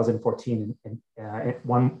of 2014. It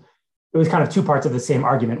was kind of 2 parts of the same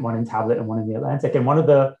argument, one in Tablet and one in The Atlantic. And one of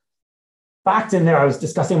the facts in there, I was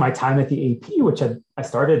discussing my time at the AP, which I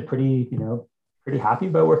started pretty happy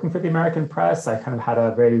about working for the American press. I kind of had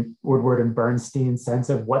a very Woodward and Bernstein sense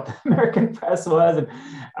of what the American press was,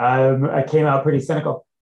 and I came out pretty cynical.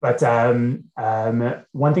 But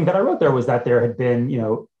one thing that I wrote there was that there had been,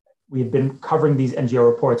 we had been covering these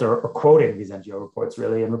NGO reports or quoting these NGO reports,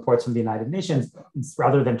 really, and reports from the United Nations,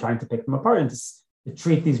 rather than trying to pick them apart and to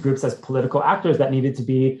treat these groups as political actors that needed to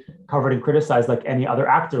be covered and criticized like any other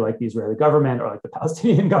actor, like the Israeli government or like the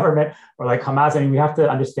Palestinian government or like Hamas. We have to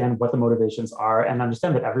understand what the motivations are and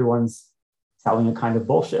understand that everyone's telling a kind of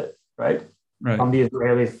bullshit, right? From the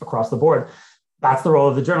Israelis across the board. That's the role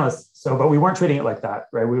of the journalists. But we weren't treating it like that,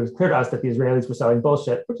 right? It was clear to us that the Israelis were selling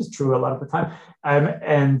bullshit, which is true a lot of the time.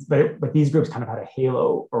 But these groups kind of had a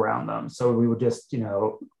halo around them. So we would just,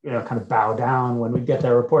 kind of bow down when we get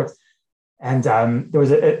their reports. And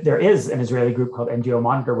there is an Israeli group called NGO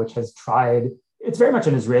Monitor, which has tried it's very much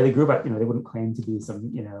an Israeli group. But, they wouldn't claim to be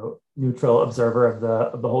some, neutral observer of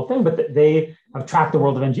the whole thing. But they have tracked the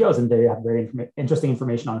world of NGOs, and they have very interesting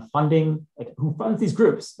information on funding, like who funds these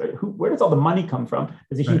groups, right? Where does all the money come from?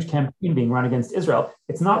 There's a huge campaign being run against Israel.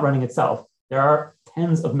 It's not running itself. There are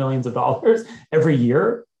tens of millions of dollars every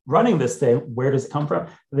year running this thing. Where does it come from?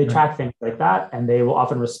 They track things like that, and they will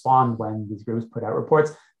often respond when these groups put out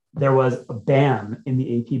reports. There was a ban in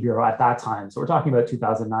the AP Bureau at that time. So we're talking about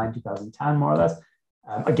 2009, 2010, more or less,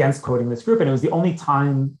 against quoting this group. And it was the only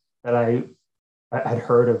time that I had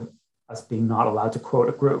heard of us being not allowed to quote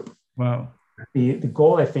a group. Wow. The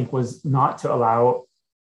goal, I think, was not to allow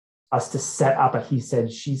us to set up a he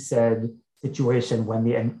said, she said situation where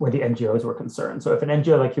the NGOs were concerned. So if an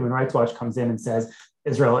NGO like Human Rights Watch comes in and says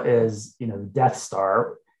Israel is, the Death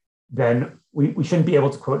Star, then we shouldn't be able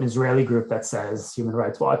to quote an Israeli group that says Human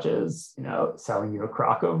Rights Watch is, selling you a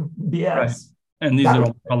crock of BS. Right. And these are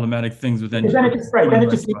all problematic things with NGOs. Then it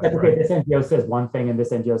just seems like, okay, this NGO says one thing and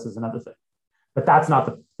this NGO says another thing. But that's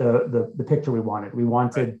not the picture we wanted. We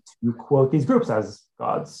wanted to quote these groups as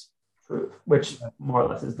God's truth, which more or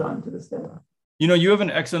less is done to this day. You have an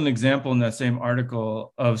excellent example in that same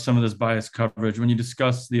article of some of this biased coverage when you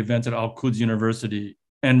discuss the events at Al-Quds University.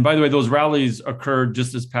 And by the way, those rallies occurred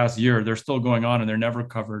just this past year. They're still going on and they're never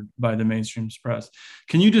covered by the mainstream press.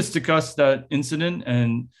 Can you just discuss that incident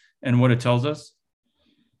and what it tells us?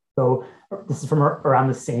 So this is from around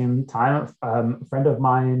the same time. A friend of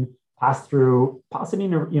mine passed through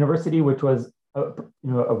Pasadena University, which was a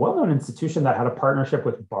well-known institution that had a partnership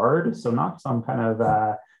with Bard. So not some kind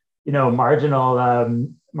of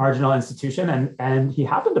marginal institution. And he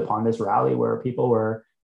happened upon this rally where people were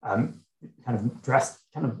kind of dressed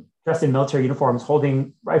in military uniforms,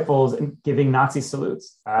 holding rifles and giving Nazi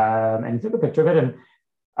salutes. And he took a picture of it.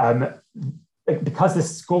 And because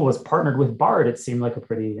this school was partnered with Bard, it seemed like a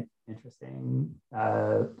pretty interesting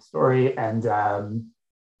story. And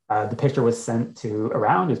the picture was sent it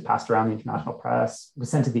was passed around the international press,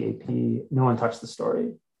 was sent to the AP. No one touched the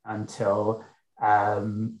story until,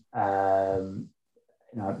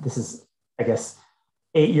 this is, I guess,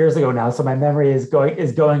 8 years ago now, so my memory is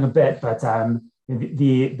going a bit, but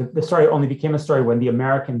the story only became a story when the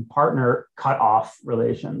American partner cut off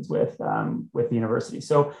relations with the university.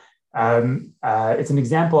 So it's an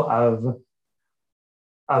example of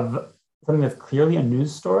something that's clearly a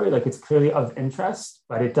news story, like it's clearly of interest,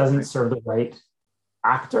 but it doesn't serve the right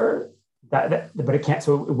actor. But it can't,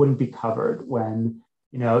 so it wouldn't be covered when.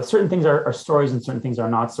 Certain things are stories and certain things are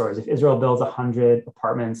not stories. If Israel builds 100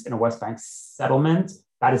 apartments in a West Bank settlement,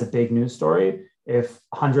 that is a big news story. If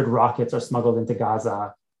 100 rockets are smuggled into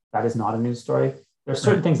Gaza, that is not a news story. There are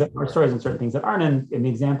certain things that are stories and certain things that aren't. And in the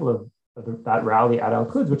example of that rally at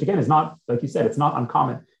Al-Quds, which again is not, like you said, it's not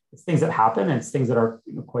uncommon. It's things that happen and it's things that are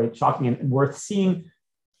quite shocking and worth seeing,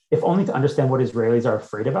 if only to understand what Israelis are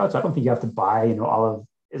afraid about. So I don't think you have to buy, all of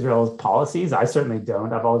Israel's policies. I certainly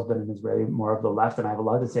don't. I've always been an Israeli, more of the left, and I have a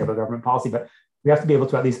lot to say about government policy, but we have to be able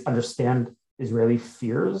to at least understand Israeli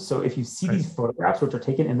fears. So if you see these photographs, which are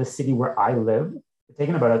taken in the city where I live,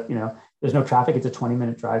 taken about, there's no traffic. It's a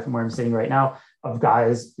 20-minute drive from where I'm sitting right now, of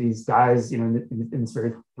these guys, in this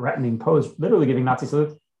very threatening pose, literally giving Nazi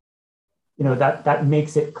salutes. That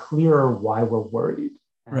makes it clearer why we're worried.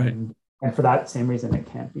 And for that same reason, it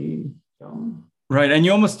can't be shown. Right. And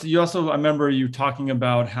you also, I remember you talking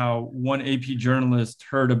about how one AP journalist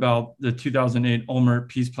heard about the 2008 Olmert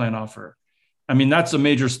peace plan offer. I mean, that's a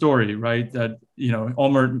major story, right? That,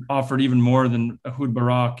 Olmert offered even more than Ehud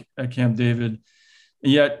Barak at Camp David.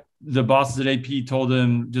 And yet the bosses at AP told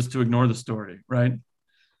him just to ignore the story, right?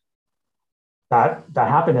 That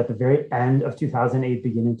happened at the very end of 2008,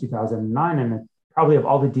 beginning 2009. And probably of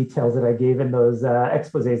all the details that I gave in those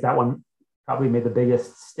exposés, that one probably made the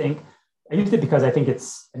biggest stink. I used it because I think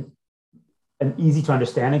it's an easy to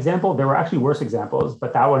understand example. There were actually worse examples,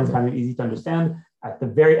 but that one is kind of easy to understand. At the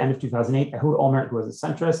very end of 2008, Ehud Olmert, who was a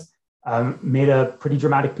centrist, made a pretty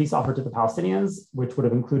dramatic peace offer to the Palestinians, which would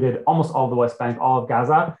have included almost all of the West Bank, all of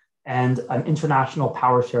Gaza, and an international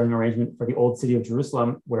power sharing arrangement for the old city of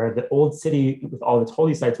Jerusalem, where the old city with all its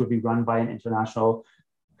holy sites would be run by an international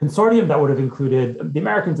consortium that would have included the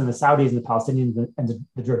Americans and the Saudis and the Palestinians and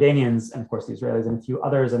the Jordanians, and of course the Israelis and a few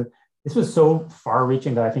others. And this was so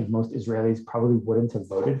far-reaching that I think most Israelis probably wouldn't have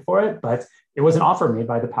voted for it, but it was an offer made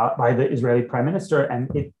by the Israeli prime minister, and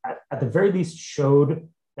it at the very least showed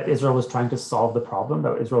that Israel was trying to solve the problem,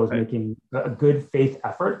 that Israel was making a good faith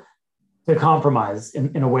effort to compromise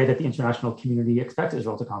in a way that the international community expects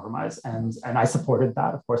Israel to compromise. And I supported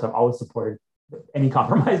that. Of course, I've always supported any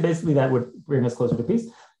compromise, basically, that would bring us closer to peace.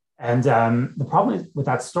 And the problem with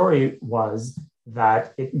that story was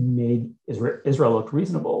that it made Israel look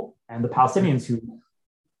reasonable. And the Palestinians who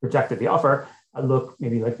rejected the offer look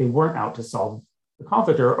maybe like they weren't out to solve the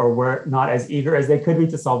conflict or were not as eager as they could be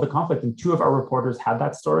to solve the conflict. And two of our reporters had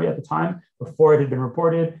that story at the time before it had been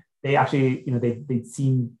reported. They actually, they'd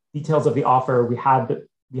seen details of the offer. We had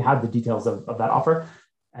the details of that offer,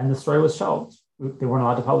 and the story was shelved. They weren't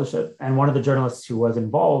allowed to publish it. And one of the journalists who was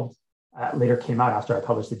involved later came out after I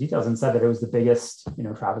published the details and said that it was the biggest,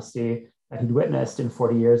 travesty that he'd witnessed in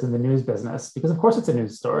 40 years in the news business. Because of course it's a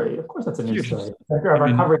news story. Of course that's a news story. Center of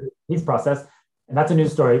our coverage is the peace process, and that's a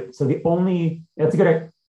news story. So that's a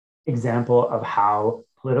good example of how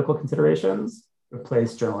political considerations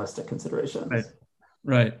replace journalistic considerations.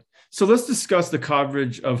 Right. So let's discuss the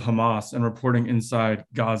coverage of Hamas and reporting inside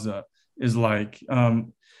Gaza is like.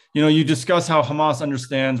 You discuss how Hamas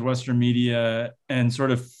understands Western media and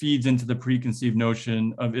sort of feeds into the preconceived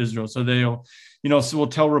notion of Israel. So we'll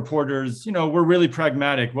tell reporters, we're really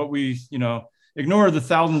pragmatic. What we, ignore the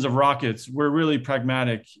thousands of rockets. We're really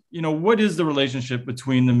pragmatic. What is the relationship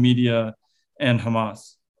between the media and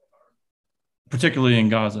Hamas, particularly in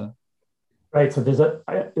Gaza? Right. So there's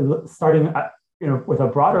starting, with a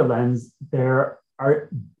broader lens, there are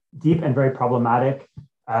deep and very problematic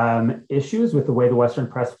issues with the way the Western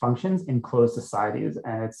press functions in closed societies.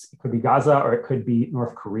 And it could be Gaza, or it could be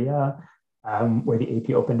North Korea, where the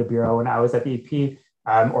AP opened a bureau when I was at the AP,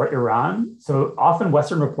 or Iran. So often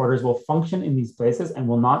Western reporters will function in these places and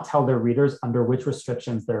will not tell their readers under which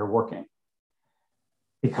restrictions they're working,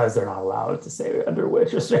 because they're not allowed to say under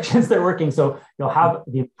which restrictions they're working. So you'll have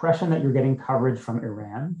the impression that you're getting coverage from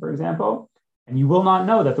Iran, for example, and you will not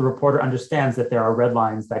know that the reporter understands that there are red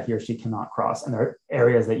lines that he or she cannot cross, and there are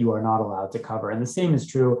areas that you are not allowed to cover. And the same is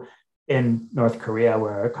true in North Korea,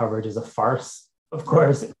 where coverage is a farce, of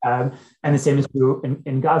course. And the same is true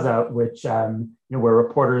in Gaza, which, where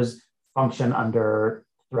reporters function under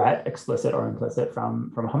threat, explicit or implicit,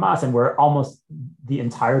 from Hamas, and where almost the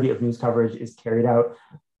entirety of news coverage is carried out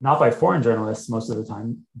not by foreign journalists most of the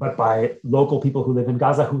time, but by local people who live in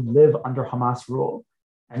Gaza, who live under Hamas rule,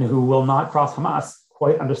 and who will not cross Hamas.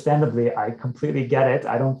 Quite understandably, I completely get it.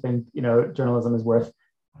 I don't think journalism is worth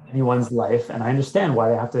anyone's life, and I understand why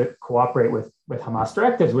they have to cooperate with Hamas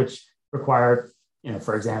directives, which require,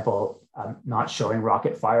 for example, not showing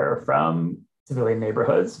rocket fire from civilian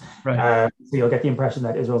neighborhoods. Right. So you'll get the impression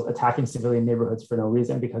that Israel's attacking civilian neighborhoods for no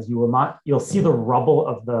reason, because you'll see the rubble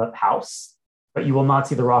of the house, but you will not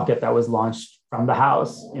see the rocket that was launched from the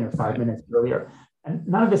house 5 minutes earlier. And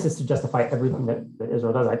none of this is to justify everything that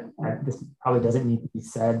Israel does. This probably doesn't need to be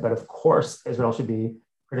said, but of course, Israel should be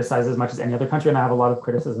criticized as much as any other country, and I have a lot of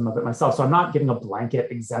criticism of it myself. So I'm not giving a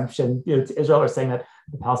blanket exemption to Israel or saying that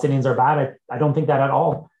the Palestinians are bad. I don't think that at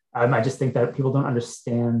all. I just think that people don't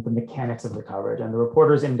understand the mechanics of the coverage, and the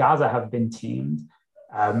reporters in Gaza have been tamed,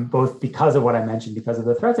 both because of what I mentioned, because of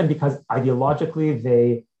the threats, and because ideologically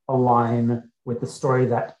they align with the story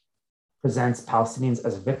that presents Palestinians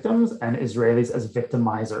as victims and Israelis as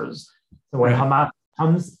victimizers. So when Hamas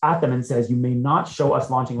comes at them and says, you may not show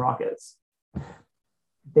us launching rockets,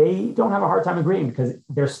 they don't have a hard time agreeing, because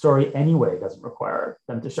their story anyway doesn't require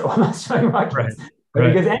them to show Hamas showing rockets.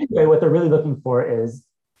 Because anyway, what they're really looking for is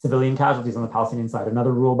civilian casualties on the Palestinian side.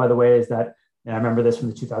 Another rule, by the way, is that, and I remember this from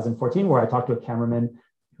the 2014, where I talked to a cameraman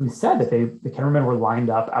who said that the cameramen were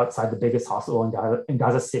lined up outside the biggest hospital in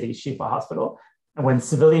Gaza City, Shifa Hospital. And when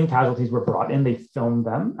civilian casualties were brought in, they filmed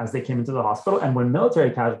them as they came into the hospital. And when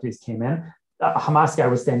military casualties came in, a Hamas guy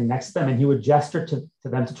was standing next to them, and he would gesture to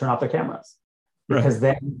them to turn off their cameras, because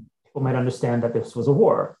then people might understand that this was a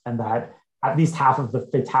war and that at least half of the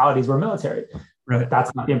fatalities were military. Right.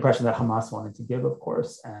 That's not the impression that Hamas wanted to give, of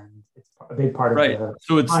course. And it's a big part of the...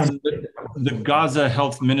 So it's the Gaza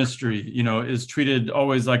Health Ministry, is treated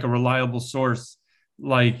always like a reliable source,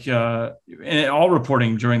 like in all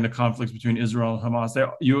reporting during the conflicts between Israel and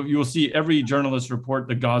Hamas. You'll see every journalist report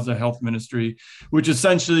the Gaza Health Ministry, which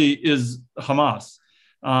essentially is Hamas.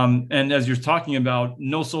 And as you're talking about,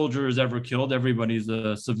 no soldier is ever killed. Everybody's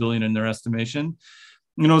a civilian in their estimation.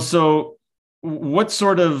 So what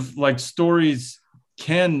sort of stories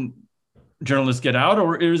can journalists get out,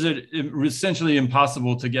 or is it essentially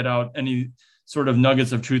impossible to get out any sort of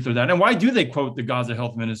nuggets of truth or that? And why do they quote the Gaza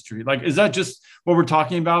Health Ministry? Is that just what we're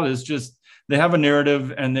talking about? Is just they have a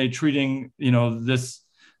narrative and they're treating, this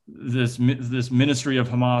ministry of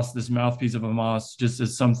Hamas, this mouthpiece of Hamas, just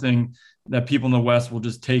as something that people in the West will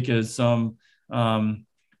just take as some,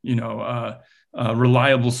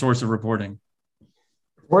 reliable source of reporting?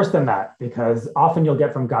 Worse than that, because often you'll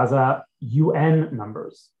get from Gaza UN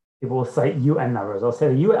numbers. People will cite UN numbers. They'll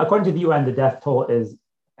say, according to the UN, the death toll is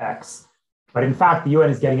X. But in fact, the UN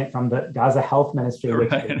is getting it from the Gaza Health Ministry,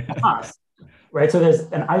 which is Hamas. Right. So there's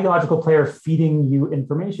an ideological player feeding you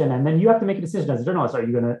information, and then you have to make a decision as a journalist. Are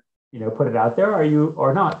you going to, put it out there? Are you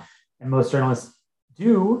or not? And most journalists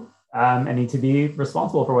do and need to be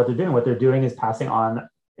responsible for what they're doing. What they're doing is passing on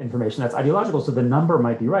information that's ideological. So the number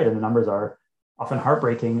might be right, and the numbers are often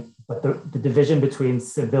heartbreaking, but the division between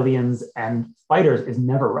civilians and fighters is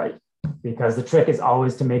never right, because the trick is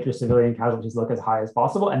always to make your civilian casualties look as high as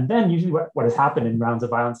possible. And then usually what has happened in rounds of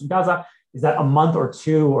violence in Gaza is that a month or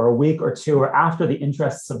two or a week or two, or after the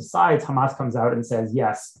interest subsides, Hamas comes out and says,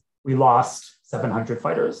 yes, we lost 700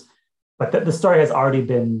 fighters. But the story has already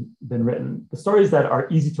been written. The stories that are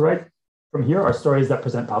easy to write from here are stories that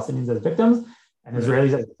present Palestinians as victims and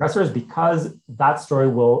Israelis as aggressors, because that story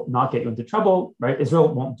will not get you into trouble, right? Israel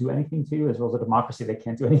won't do anything to you. Israel's a democracy. They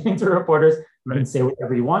can't do anything to reporters. You can say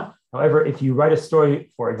whatever you want. However, if you write a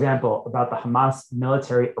story, for example, about the Hamas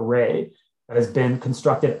military array that has been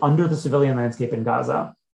constructed under the civilian landscape in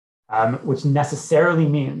Gaza, which necessarily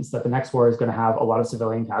means that the next war is going to have a lot of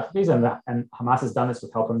civilian casualties, and Hamas has done this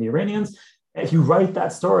with help from the Iranians. If you write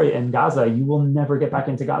that story in Gaza, you will never get back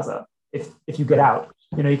into Gaza if you get out.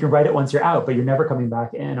 You can write it once you're out, but you're never coming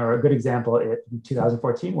back in. Or a good example in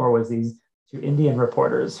 2014 war was these two Indian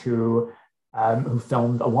reporters who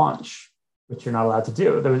filmed a launch, which you're not allowed to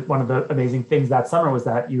do. There was one of the amazing things that summer was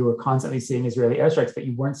that you were constantly seeing Israeli airstrikes, but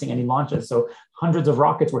you weren't seeing any launches. So hundreds of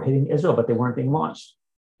rockets were hitting Israel, but they weren't being launched.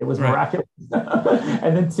 It was miraculous.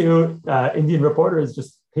 And then two Indian reporters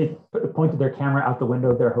just pointed their camera out the window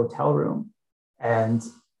of their hotel room, and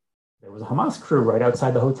there was a Hamas crew right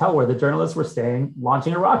outside the hotel where the journalists were staying,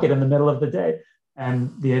 launching a rocket in the middle of the day.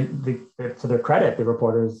 And to their credit, the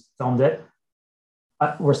reporters filmed it.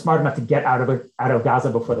 Were smart enough to get out of Gaza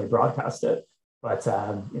before they broadcast it. But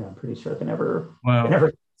I'm pretty sure they never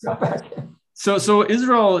got back in. So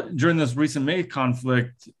Israel, during this recent May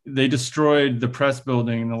conflict, they destroyed the press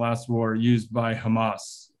building in the last war used by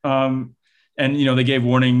Hamas. And they gave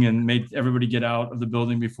warning and made everybody get out of the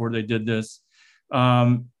building before they did this.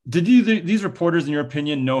 Did these reporters, in your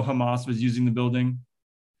opinion, know Hamas was using the building?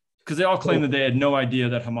 Because they all claim that they had no idea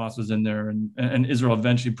that Hamas was in there, and Israel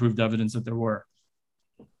eventually proved evidence that there were.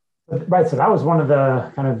 Right. So that was one of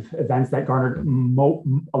the kind of events that garnered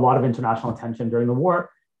a lot of international attention during the war.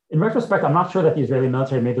 In retrospect, I'm not sure that the Israeli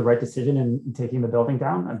military made the right decision in taking the building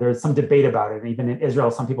down. There's some debate about it. And even in Israel,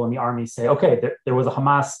 some people in the army say, okay, there was a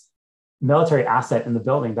Hamas military asset in the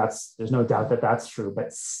building. There's no doubt that that's true,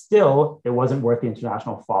 but still, it wasn't worth the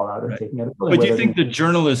international fallout of taking it. But do you think the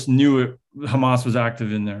journalists knew Hamas was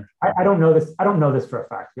active in there? I don't know this. I don't know this for a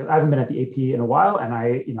fact. I haven't been at the AP in a while, and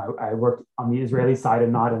I worked on the Israeli side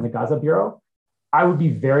and not in the Gaza bureau. I would be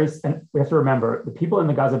and we have to remember, the people in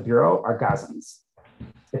the Gaza bureau are Gazans.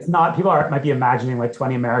 It's not, people might be imagining like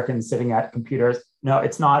 20 Americans sitting at computers. No,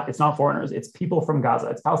 it's not foreigners. It's people from Gaza.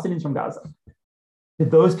 It's Palestinians from Gaza. Did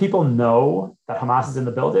those people know that Hamas is in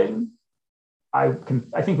the building? I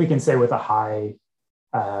think we can say with a high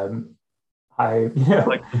rate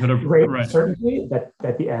of certainty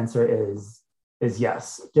that the answer is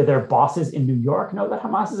yes. Do their bosses in New York know that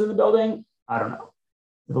Hamas is in the building? I don't know.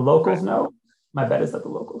 Do the locals know? My bet is that the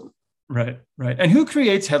locals know. Right. And who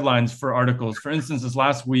creates headlines for articles? For instance, this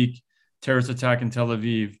last week, terrorist attack in Tel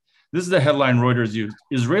Aviv. This is the headline Reuters used.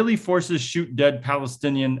 Israeli forces shoot dead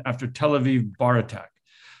Palestinian after Tel Aviv bar attack.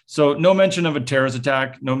 So no mention of a terrorist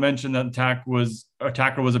attack, no mention that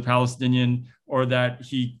attacker was a Palestinian, or that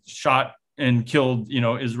he shot and killed,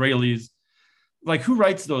 Israelis. Like, who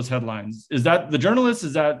writes those headlines? Is that the journalists?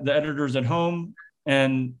 Is that the editors at home?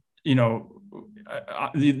 And,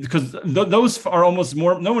 because those are almost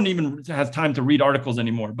more, no one even has time to read articles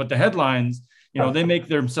anymore, but the headlines, they make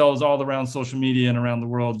themselves all around social media and around the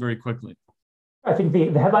world very quickly. I think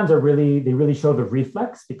the headlines they really show the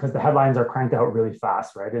reflex, because the headlines are cranked out really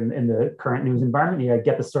fast, right? In the current news environment, you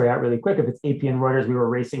get the story out really quick. If it's AP and Reuters, we were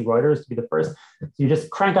racing Reuters to be the first. So you just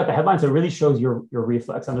crank out the headlines. So it really shows your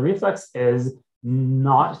reflex. And the reflex is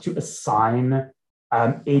not to assign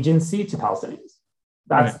agency to Palestinians.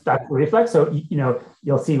 That's the reflex. So,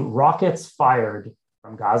 you'll see rockets fired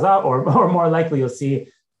from Gaza, or more likely you'll see,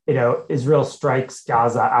 Israel strikes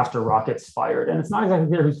Gaza after rockets fired. And it's not exactly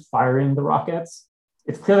clear who's firing the rockets.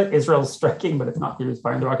 It's clear that Israel's striking, but it's not clear who's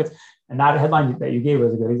firing the rockets. And that headline that you gave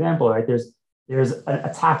was a good example, right? There's an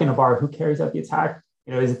attack in a bar. Who carries out the attack?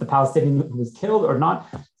 Is it the Palestinian who was killed or not?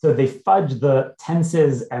 So they fudge the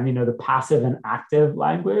tenses and, the passive and active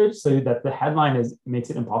language so that the headline makes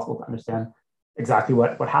it impossible to understand exactly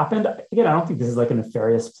what happened. Again, I don't think this is like a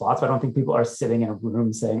nefarious plot. So I don't think people are sitting in a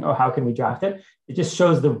room saying, oh, how can we draft it? It just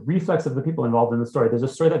shows the reflex of the people involved in the story. There's a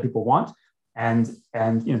story that people want. And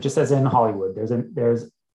just as in Hollywood, there's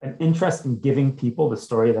an interest in giving people the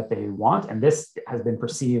story that they want, and this has been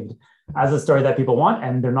perceived as a story that people want,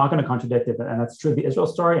 and they're not going to contradict it. And that's true of the Israel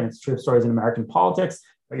story, and it's true of stories in American politics.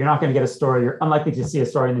 But you're not going to get a story. You're unlikely to see a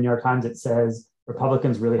story in the New York Times that says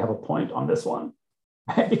Republicans really have a point on this one,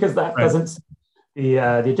 because that doesn't the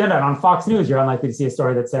agenda. And on Fox News, you're unlikely to see a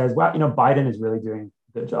story that says, well, Biden is really doing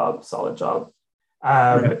a good job, solid job.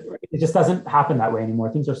 It just doesn't happen that way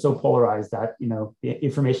anymore. Things are so polarized that, the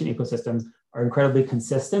information ecosystems are incredibly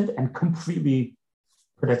consistent and completely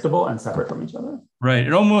predictable and separate from each other. Right.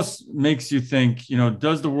 It almost makes you think,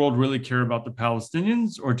 does the world really care about the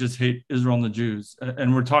Palestinians or just hate Israel and the Jews?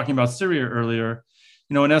 And we're talking about Syria earlier.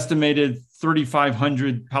 An estimated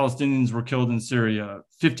 3,500 Palestinians were killed in Syria,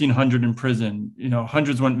 1,500 in prison,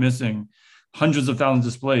 hundreds went missing, hundreds of thousands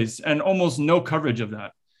displaced, and almost no coverage of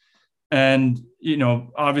that. And,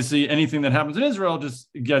 obviously anything that happens in Israel just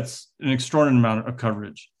gets an extraordinary amount of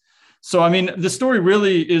coverage. So, the story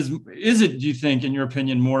really is it, do you think, in your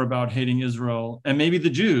opinion, more about hating Israel and maybe the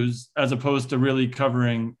Jews as opposed to really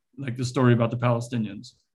covering like the story about the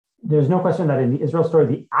Palestinians? There's no question that in the Israel story,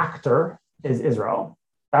 the actor is Israel.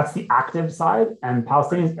 That's the active side. And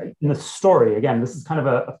Palestinians in the story, again, this is kind of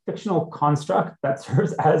a fictional construct that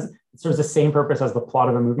serves the same purpose as the plot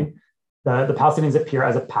of a movie. The Palestinians appear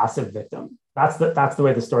as a passive victim. That's the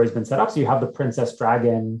way the story's been set up. So you have the princess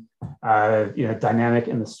dragon, dynamic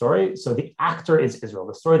in the story. So the actor is Israel.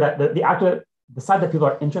 The story that the actor, the side that people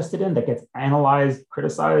are interested in, that gets analyzed,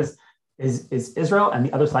 criticized, is Israel, and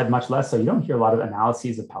the other side much less. So you don't hear a lot of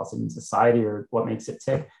analyses of Palestinian society or what makes it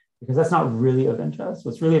tick, because that's not really of interest.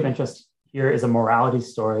 What's really of interest here is a morality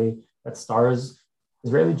story that stars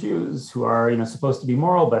Israeli Jews who are, supposed to be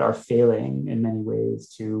moral, but are failing in many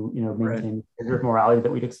ways to, maintain the standard of morality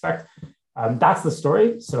that we'd expect. That's the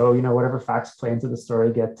story. So, whatever facts play into the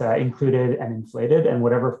story get included and inflated, and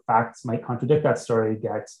whatever facts might contradict that story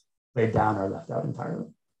get laid down or left out entirely.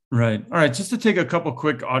 Right. All right. Just to take a couple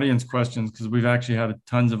quick audience questions, because we've actually had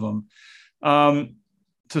tons of them.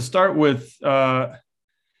 To start with, do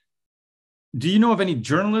you know of any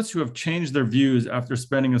journalists who have changed their views after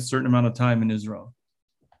spending a certain amount of time in Israel?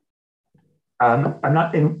 I'm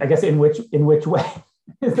not in. I guess in which way?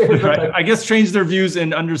 Right. I guess change their views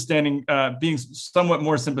in understanding, being somewhat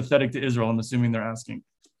more sympathetic to Israel. I'm assuming they're asking.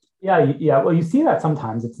 Yeah. Well, you see that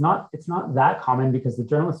sometimes. It's not that common because the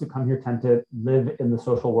journalists who come here tend to live in the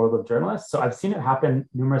social world of journalists. So I've seen it happen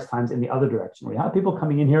numerous times in the other direction. We have people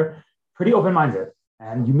coming in here pretty open-minded,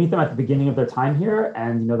 and you meet them at the beginning of their time here,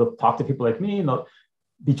 and they'll talk to people like me, and they'll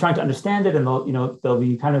be trying to understand it, and they'll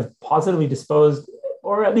be kind of positively disposed,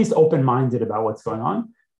 or at least open-minded about what's going on.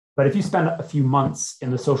 But if you spend a few months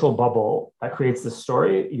in the social bubble that creates this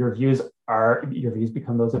story, your views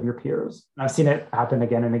become those of your peers. And I've seen it happen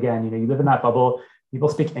again and again. You live in that bubble, people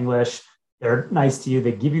speak English, they're nice to you,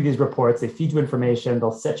 they give you these reports, they feed you information,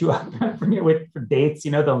 they'll set you up for dates,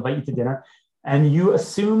 they'll invite you to dinner. And you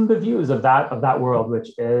assume the views of that world, which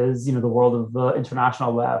is, the world of the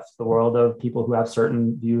international left, the world of people who have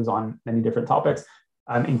certain views on many different topics,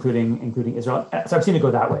 including Israel. So I've seen it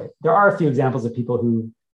go that way. There are a few examples of people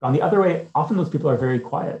who gone the other way. Often those people are very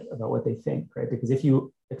quiet about what they think, right? Because if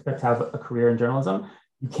you expect to have a career in journalism,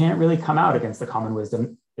 you can't really come out against the common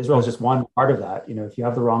wisdom. Israel is just one part of that. If you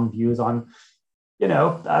have the wrong views on, I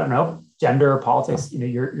don't know, gender or politics,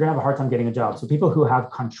 you're gonna have a hard time getting a job. So people who have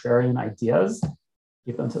contrarian ideas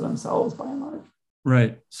keep them to themselves by and large.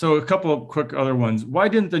 Right. So a couple of quick other ones. Why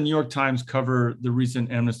didn't the New York Times cover the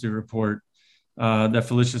recent Amnesty report that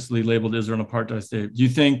felicitously labeled Israel an apartheid state? Do you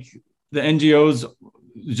think the NGOs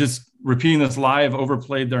just repeating this live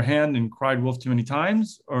overplayed their hand and cried wolf too many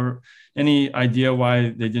times, or any idea why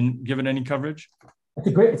they didn't give it any coverage? It's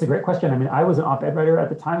a great question. I was an op-ed writer at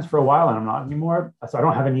the Times for a while, and I'm not anymore. So I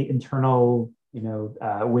don't have any internal,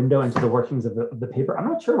 window into the workings of the paper. I'm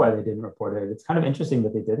not sure why they didn't report it. It's kind of interesting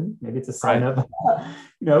that they didn't. Maybe it's a sign of,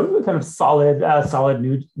 kind of solid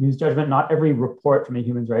news judgment. Not every report from a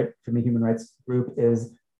human rights group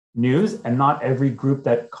is news, and not every group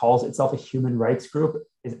that calls itself a human rights group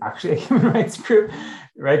is actually a human rights group,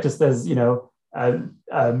 right? Just as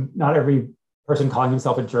not every person calling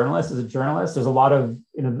himself a journalist is a journalist. There's a lot of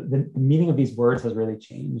the meaning of these words has really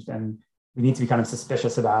changed, and we need to be kind of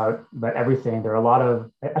suspicious about everything. There are a lot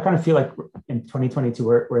of, I kind of feel like in 2022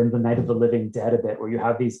 we're in the night of the living dead a bit, where you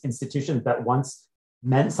have these institutions that once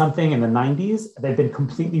meant something in the 90s, they've been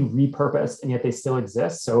completely repurposed, and yet they still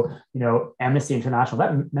exist. So, Amnesty International,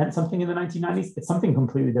 that meant something in the 1990s. It's something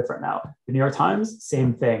completely different now. The New York Times,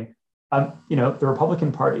 same thing. The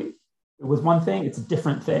Republican Party, it was one thing, it's a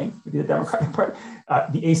different thing. The Democratic Party,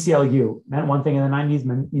 the ACLU meant one thing in the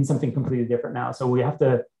 90s, means something completely different now. So we have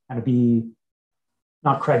to kind of be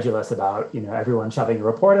not credulous about, everyone shoving a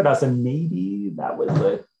report at us. And maybe that was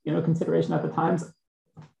the, consideration at the times.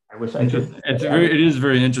 I wish I could. It is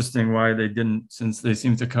very interesting why they didn't, since they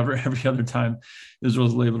seem to cover every other time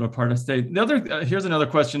Israel's labeled a apartheid state. Here's another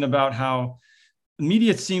question about how the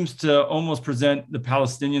media seems to almost present the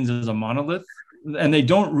Palestinians as a monolith, and they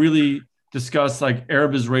don't really discuss like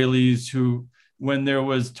Arab Israelis who, when there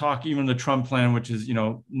was talk, even the Trump plan, which is,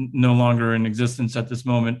 no longer in existence at this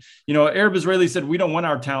moment, Arab Israelis said, we don't want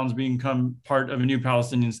our towns become part of a new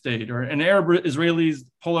Palestinian state. And Arab Israelis,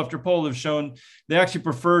 poll after poll, have shown they actually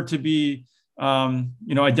prefer to be,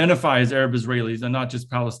 identify as Arab Israelis and not just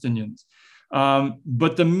Palestinians.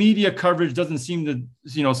 But the media coverage doesn't seem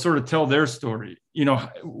to, sort of tell their story.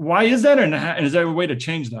 Why is that? And is there a way to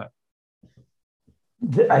change that?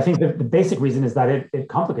 I think the basic reason is that it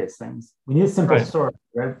complicates things. We need a simple story,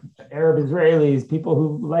 right? Arab Israelis, people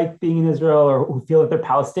who like being in Israel or who feel that they're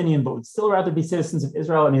Palestinian, but would still rather be citizens of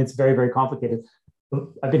Israel. I mean, it's very, very complicated.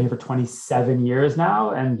 I've been here for 27 years now,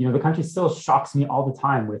 and the country still shocks me all the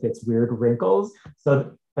time with its weird wrinkles.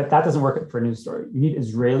 So, but that doesn't work for a news story. You need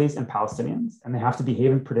Israelis and Palestinians, and they have to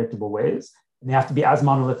behave in predictable ways, and they have to be as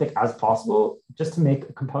monolithic as possible just to make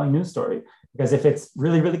a compelling news story. Because if it's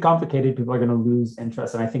really, really complicated, people are going to lose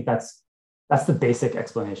interest. And I think that's the basic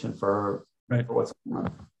explanation for what's going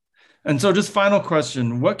on. And so just final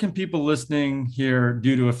question, what can people listening here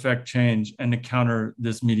do to affect change and to counter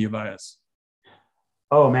this media bias?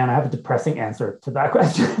 Oh man, I have a depressing answer to that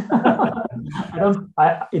question.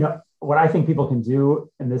 What I think people can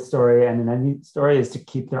do in this story and in any story is to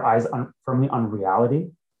keep their eyes firmly on reality.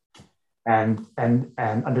 And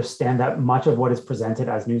understand that much of what is presented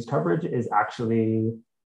as news coverage is actually,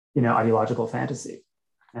 ideological fantasy.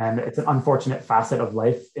 And it's an unfortunate facet of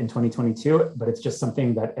life in 2022, but it's just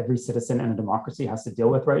something that every citizen in a democracy has to deal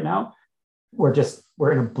with right now.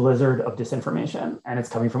 We're in a blizzard of disinformation, and it's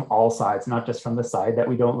coming from all sides, not just from the side that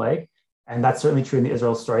we don't like. And that's certainly true in the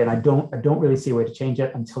Israel story. And I don't really see a way to change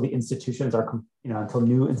it until the institutions until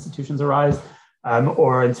new institutions arise.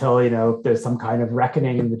 Or until there's some kind of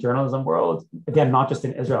reckoning in the journalism world. Again, not just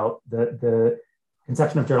in Israel. The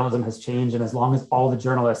conception of journalism has changed, and as long as all the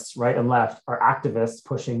journalists, right and left, are activists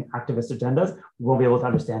pushing activist agendas, we won't be able to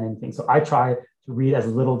understand anything. So I try to read as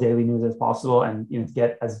little daily news as possible, and to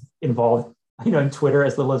get as involved, in Twitter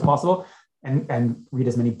as little as possible, and read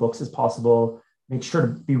as many books as possible. Make sure to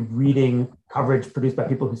be reading coverage produced by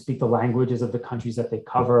people who speak the languages of the countries that they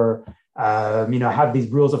cover. I have these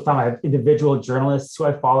rules of thumb. I have individual journalists who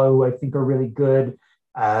I follow who I think are really good,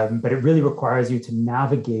 but it really requires you to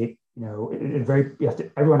navigate.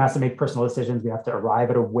 Everyone has to make personal decisions. We have to arrive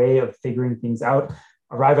at a way of figuring things out,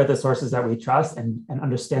 arrive at the sources that we trust, and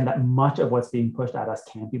understand that much of what's being pushed at us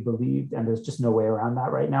can't be believed. And there's just no way around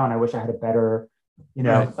that right now. And I wish I had a better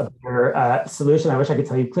solution. I wish I could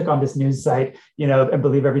tell you, click on this news site, and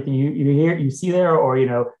believe everything you see there,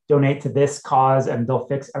 or, donate to this cause and they'll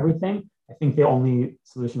fix everything. I think the only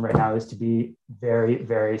solution right now is to be very,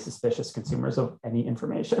 very suspicious consumers of any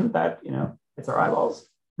information that, hits our eyeballs.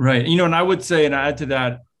 Right. And I would say, and I add to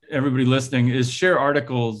that, everybody listening, is share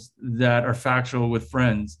articles that are factual with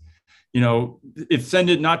friends. Send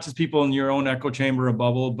it not just people in your own echo chamber or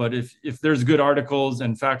bubble, but if there's good articles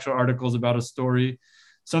and factual articles about a story,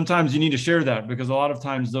 sometimes you need to share that, because a lot of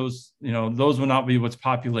times those will not be what's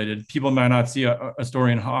populated. People might not see a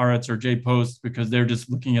story in Haaretz or J-Post because they're just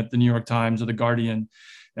looking at the New York Times or the Guardian.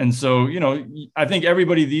 And so, I think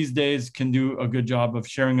everybody these days can do a good job of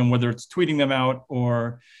sharing them, whether it's tweeting them out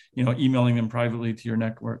or, emailing them privately to your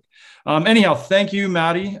network. Anyhow, thank you,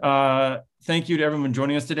 Matti. Thank you to everyone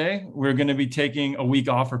joining us today. We're going to be taking a week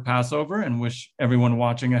off for Passover and wish everyone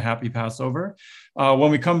watching a happy Passover. When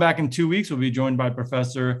we come back in 2 weeks, we'll be joined by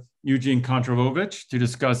Professor Eugene Kontravovich to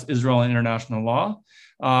discuss Israel and international law.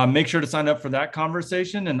 Make sure to sign up for that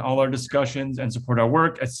conversation and all our discussions and support our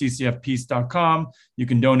work at ccfpeace.com. You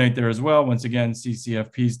can donate there as well. Once again,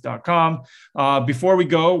 ccfpeace.com. Before we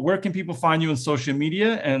go, where can people find you on social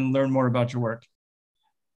media and learn more about your work?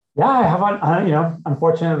 Yeah, I have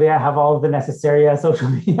unfortunately, I have all of the necessary social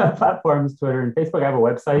media platforms, Twitter and Facebook. I have a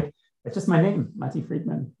website. It's just my name, Matti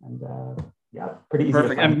Friedman. And pretty easy.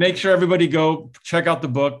 Perfect. And make sure everybody go check out the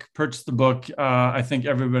book, purchase the book. I think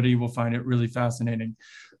everybody will find it really fascinating.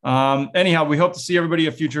 Anyhow, we hope to see everybody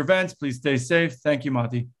at future events. Please stay safe. Thank you,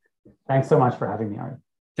 Matti. Thanks so much for having me, Ari.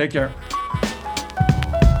 Take care.